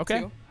little bit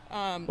too.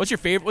 What's your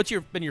favorite? What's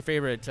been your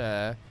favorite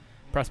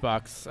press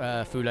box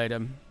food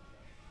item?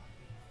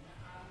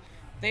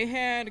 They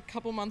had a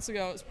couple months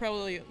ago, it was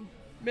probably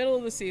middle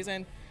of the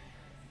season,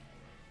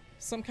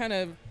 some kind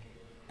of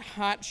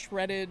hot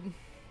shredded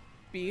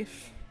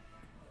beef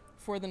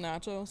for the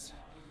nachos.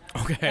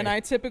 Okay. And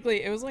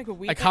it was like a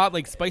week. Like hot,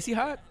 like spicy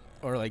hot?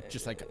 Or like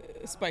just like...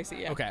 Spicy,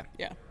 yeah. Okay.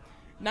 Yeah.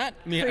 Not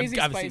crazy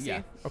spicy.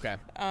 Yeah. Okay.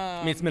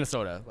 It's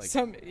Minnesota. Like,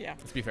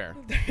 let's be fair.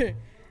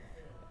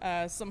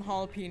 Some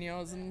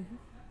jalapenos and...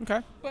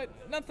 Okay.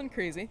 But nothing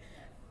crazy.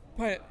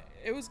 But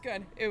it was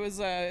good. It was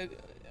a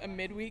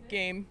midweek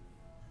game.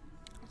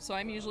 So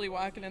I'm usually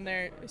walking in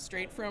there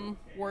straight from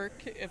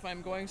work. If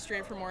I'm going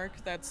straight from work,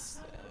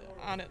 that's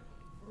on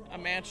a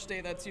match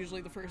day. That's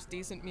usually the first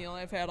decent meal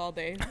I've had all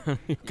day.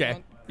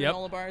 Okay.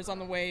 Granola bars on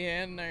the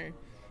way in, or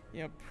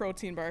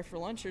protein bar for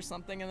lunch or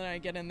something. And then I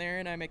get in there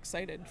and I'm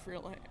excited for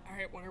like, all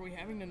right, what are we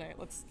having tonight?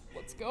 Let's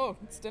go.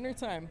 It's dinner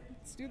time.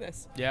 Let's do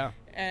this. Yeah.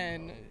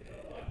 And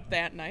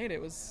that night it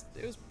was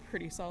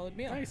pretty solid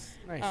meal. Nice.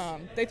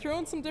 They throw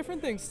in some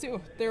different things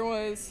too. There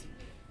was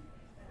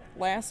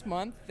last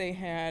month they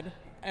had.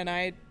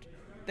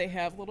 They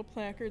have little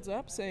placards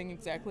up saying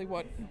exactly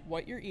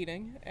what you're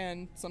eating,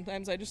 and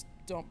sometimes I just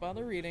don't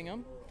bother reading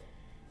them.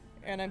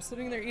 And I'm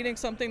sitting there eating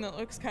something that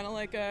looks kind of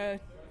like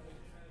a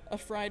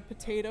fried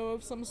potato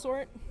of some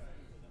sort.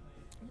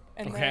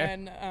 And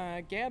then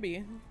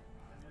Gabby,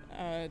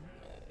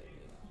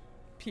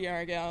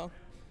 PR gal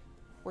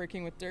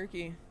working with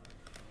Durkee,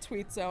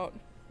 tweets out,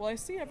 "Well, I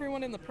see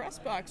everyone in the press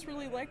box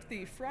really liked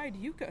the fried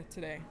yuca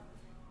today."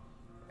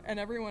 And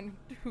everyone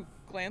who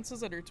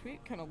glances at her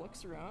tweet kind of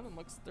looks around and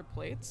looks at their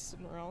plates,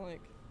 and we're all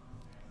like,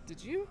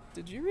 "Did you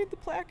read the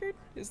placard?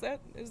 Is that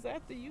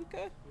the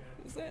yuca?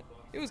 Is that?"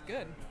 It was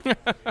good.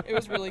 It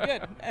was really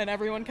good, and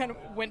everyone kind of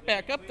went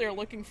back up there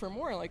looking for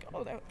more. Like,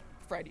 "Oh, that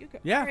fried yuca.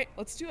 Yeah, all right,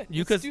 let's do it.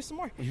 Let's do some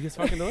more." Yuca's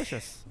fucking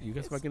delicious.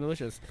 Yuca's fucking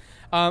delicious.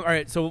 All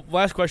right, so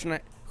last question: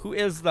 who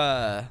is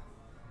the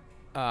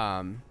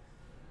trying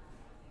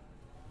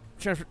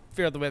to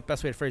figure out the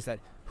best way to phrase that?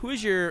 Who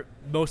is your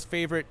most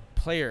favorite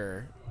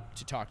player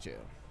to talk to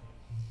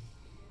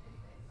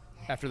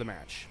after the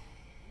match?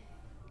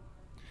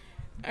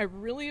 I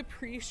really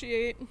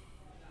appreciate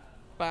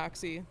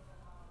Boxy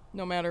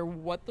no matter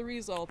what the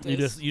result You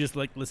is. just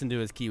like listen to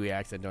his Kiwi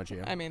accent, don't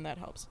you? I mean, that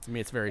helps. I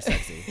mean, it's very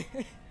sexy.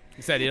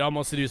 He said it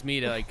almost seduced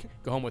me to like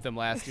go home with him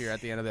last year at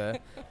the end of the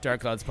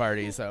Dark Clouds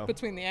party. So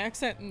between the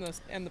accent and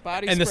the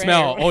body and spray the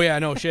smell. Oh yeah,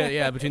 no shit.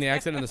 Yeah, between the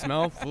accent and the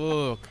smell.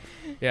 Fuck.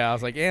 Yeah, I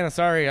was like, Anna,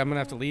 sorry, I'm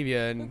gonna have to leave you,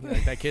 and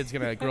like, that kid's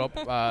gonna grow up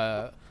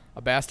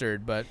a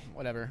bastard. But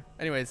whatever.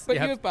 Anyways. But you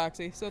have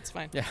Boxy, so it's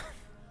fine. Yeah.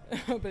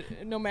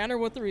 But no matter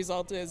what the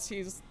result is,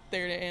 he's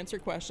there to answer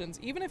questions.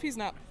 Even if he's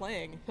not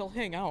playing, he'll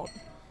hang out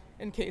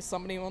in case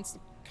somebody wants to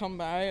come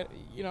by.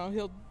 You know,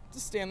 he'll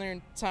just stand there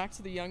and talk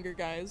to the younger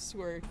guys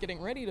who are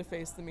getting ready to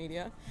face the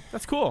media.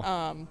 That's cool.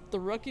 The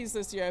rookies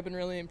this year I've been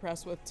really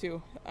impressed with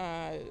too.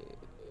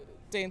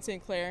 Dane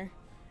St. Clair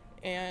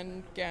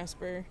and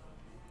Gasper.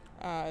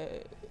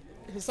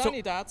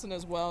 Hassani Dotson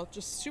as well.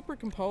 Just super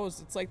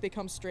composed. It's like they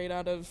come straight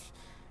out of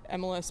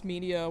MLS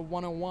Media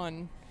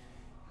 101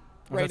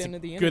 right into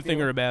the interview. Good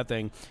thing or a bad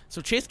thing.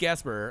 So Chase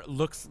Gasper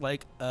looks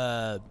like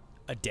a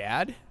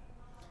dad.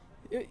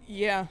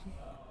 Yeah.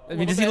 I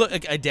mean, does he look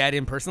like a dad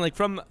in person? Like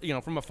from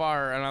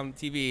afar and on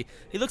TV,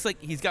 he looks like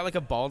he's got like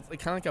a bald, like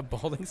kind of like a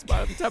balding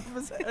spot at the top of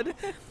his head,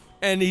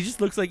 and he just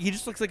looks like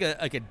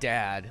a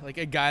dad, like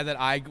a guy that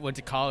I went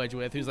to college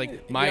with, who's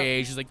like my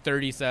age, he's like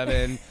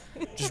 37,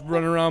 just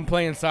running around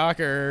playing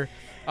soccer.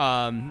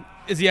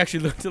 Is he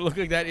actually look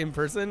like that in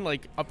person,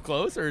 like up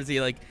close, or is he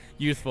like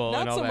youthful?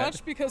 Not and all so that?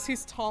 much because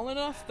he's tall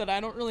enough that I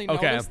don't really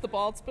notice the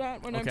bald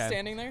spot when I'm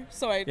standing there,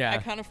 so I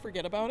kind of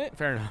forget about it.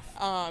 Fair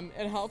enough.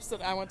 It helps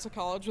that I went to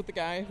college with a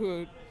guy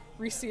who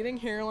receding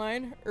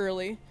hairline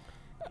early.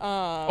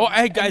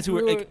 I had guys who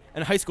were like,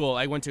 in high school.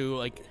 I went to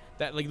like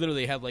that, like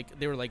literally had like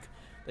they were like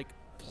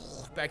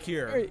back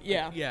here.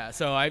 Yeah.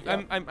 So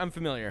I'm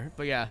familiar,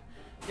 but yeah.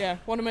 Yeah,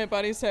 one of my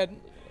buddies had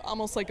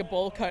almost like a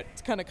bowl cut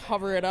to kind of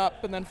cover it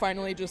up, and then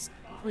finally just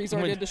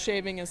resorted to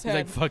shaving his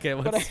head. He's like, fuck it.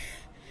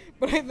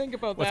 But I think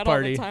about that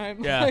party? all the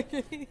time. Yeah.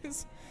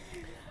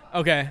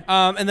 Okay.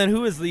 And then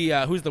who's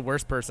the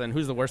worst person?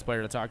 Who's the worst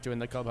player to talk to in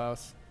the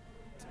clubhouse?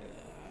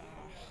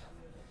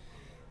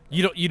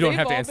 You don't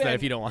have to answer that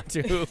if you don't want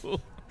to.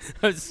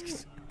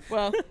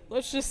 Well,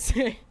 let's just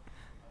say,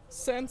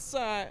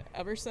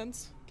 ever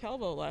since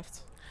Calvo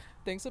left,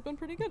 things have been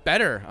pretty good.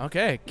 Better.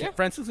 Okay. Yeah.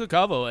 Francisco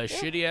Calvo, a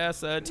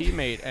shitty-ass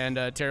teammate and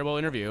a terrible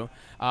interview.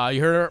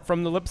 You heard it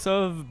from the lips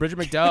of Bridget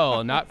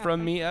McDowell, not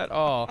from me at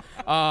all.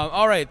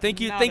 All right. Thank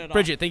you.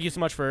 Bridget. Thank you so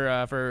much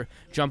for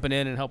jumping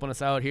in and helping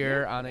us out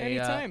here on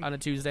a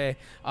Tuesday.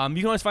 You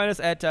can always find us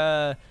at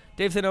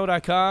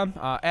davesno.com,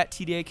 at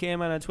TDA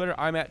Kallman on Twitter.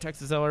 I'm at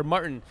Texas Eller.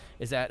 Martin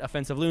is at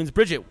Offensive Loons.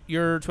 Bridget,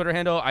 your Twitter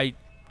handle,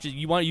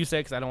 you say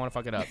it because I don't want to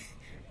fuck it up.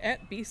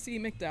 At BC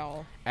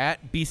McDowell.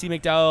 At BC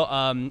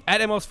McDowell.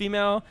 At MLS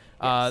Female.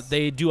 Yes.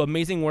 They do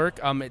amazing work.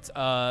 It's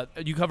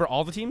you cover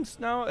all the teams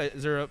now?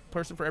 Is there a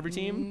person for every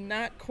team?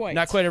 Not quite.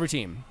 Not quite every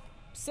team.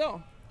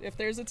 So, if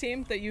there's a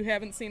team that you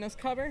haven't seen us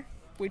cover,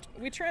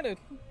 we try to.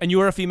 And you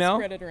are a female?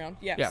 Spread it around.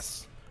 Yes.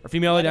 Yes. Or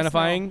female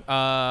identifying.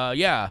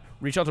 Yeah.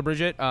 Reach out to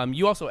Bridget.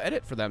 You also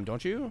edit for them,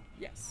 don't you?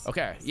 Yes.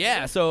 Okay.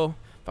 Yeah. So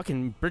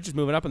fucking Bridget's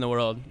moving up in the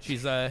world.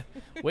 She's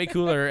way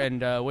cooler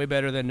and way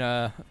better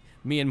than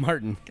me and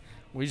Martin.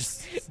 We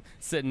just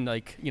sitting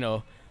like,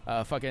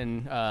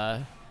 fucking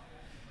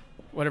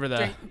whatever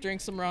the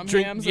drink some rum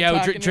hams.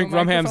 Yeah, we drink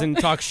rum hams and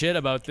talk shit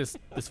about this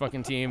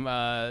fucking team.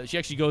 She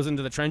actually goes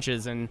into the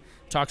trenches and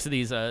talks to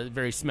these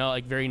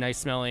very nice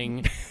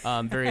smelling,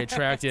 very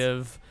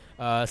attractive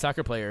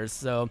soccer players.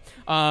 So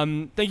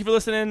thank you for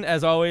listening.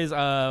 As always,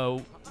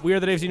 we are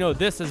the Daves you know.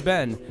 This has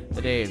been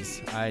the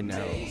Daves I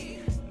know.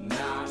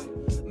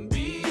 Not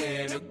be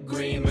in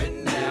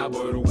agreement now,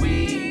 but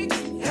we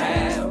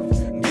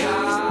have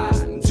got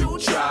to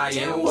try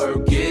and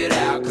work it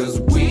out, 'cause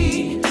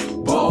we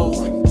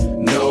both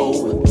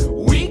know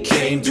we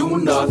can't do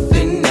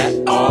nothing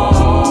at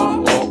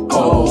all.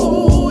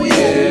 Oh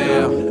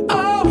yeah.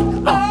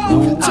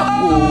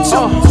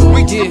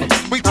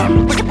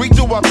 We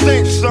do our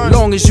thing, son.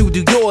 Long as you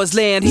do yours,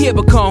 land here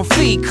become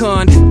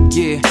fecund.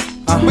 Yeah.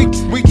 We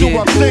do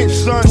our thing,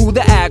 son. Through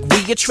the act,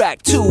 we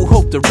attract two,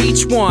 hope to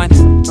reach one.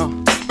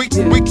 We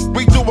do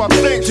our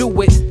thing.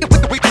 Do it.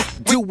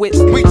 Do it.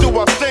 We do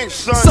our thing,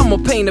 son. Some will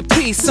paint a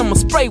piece, some will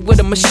spray with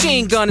a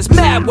machine gun. It's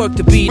mad work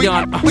to be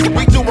done. We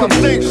do our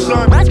thing,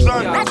 son. I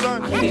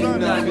can't do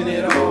nothing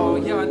at all.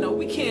 Y'all know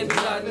we can't do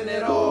nothing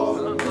at all.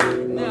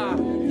 Nah,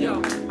 yo,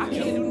 I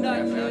can't do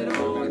nothing at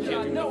all.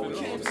 Y'all know we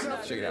can't do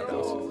nothing. Check it out,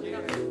 though.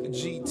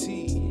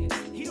 GT.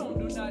 He don't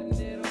do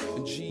nothing at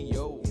all.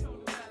 G.O.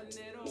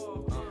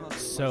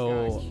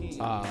 So,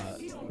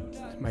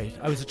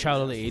 I was a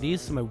child of the 80s,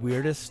 so my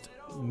weirdest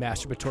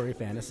masturbatory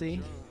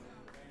fantasy.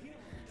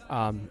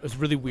 It was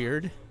really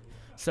weird.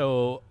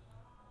 So,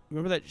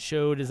 remember that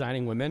show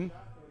Designing Women?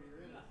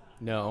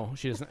 No,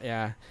 she doesn't.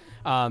 Yeah.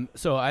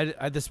 So I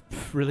had this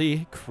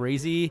really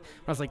crazy.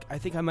 I was like, I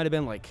think I might have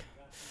been like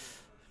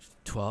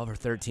 12 or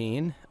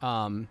 13.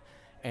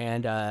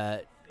 And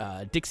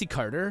Dixie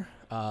Carter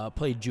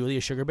played Julia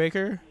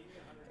Sugarbaker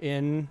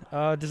in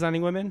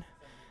Designing Women.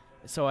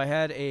 So I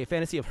had a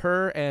fantasy of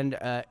her and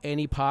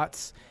Annie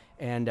Potts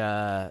and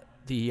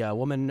the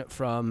woman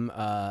from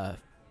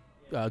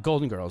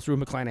Golden Girls, Rue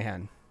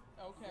McClanahan.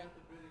 Okay.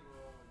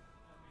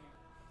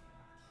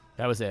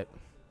 That was it.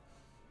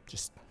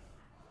 Just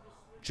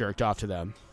jerked off to them.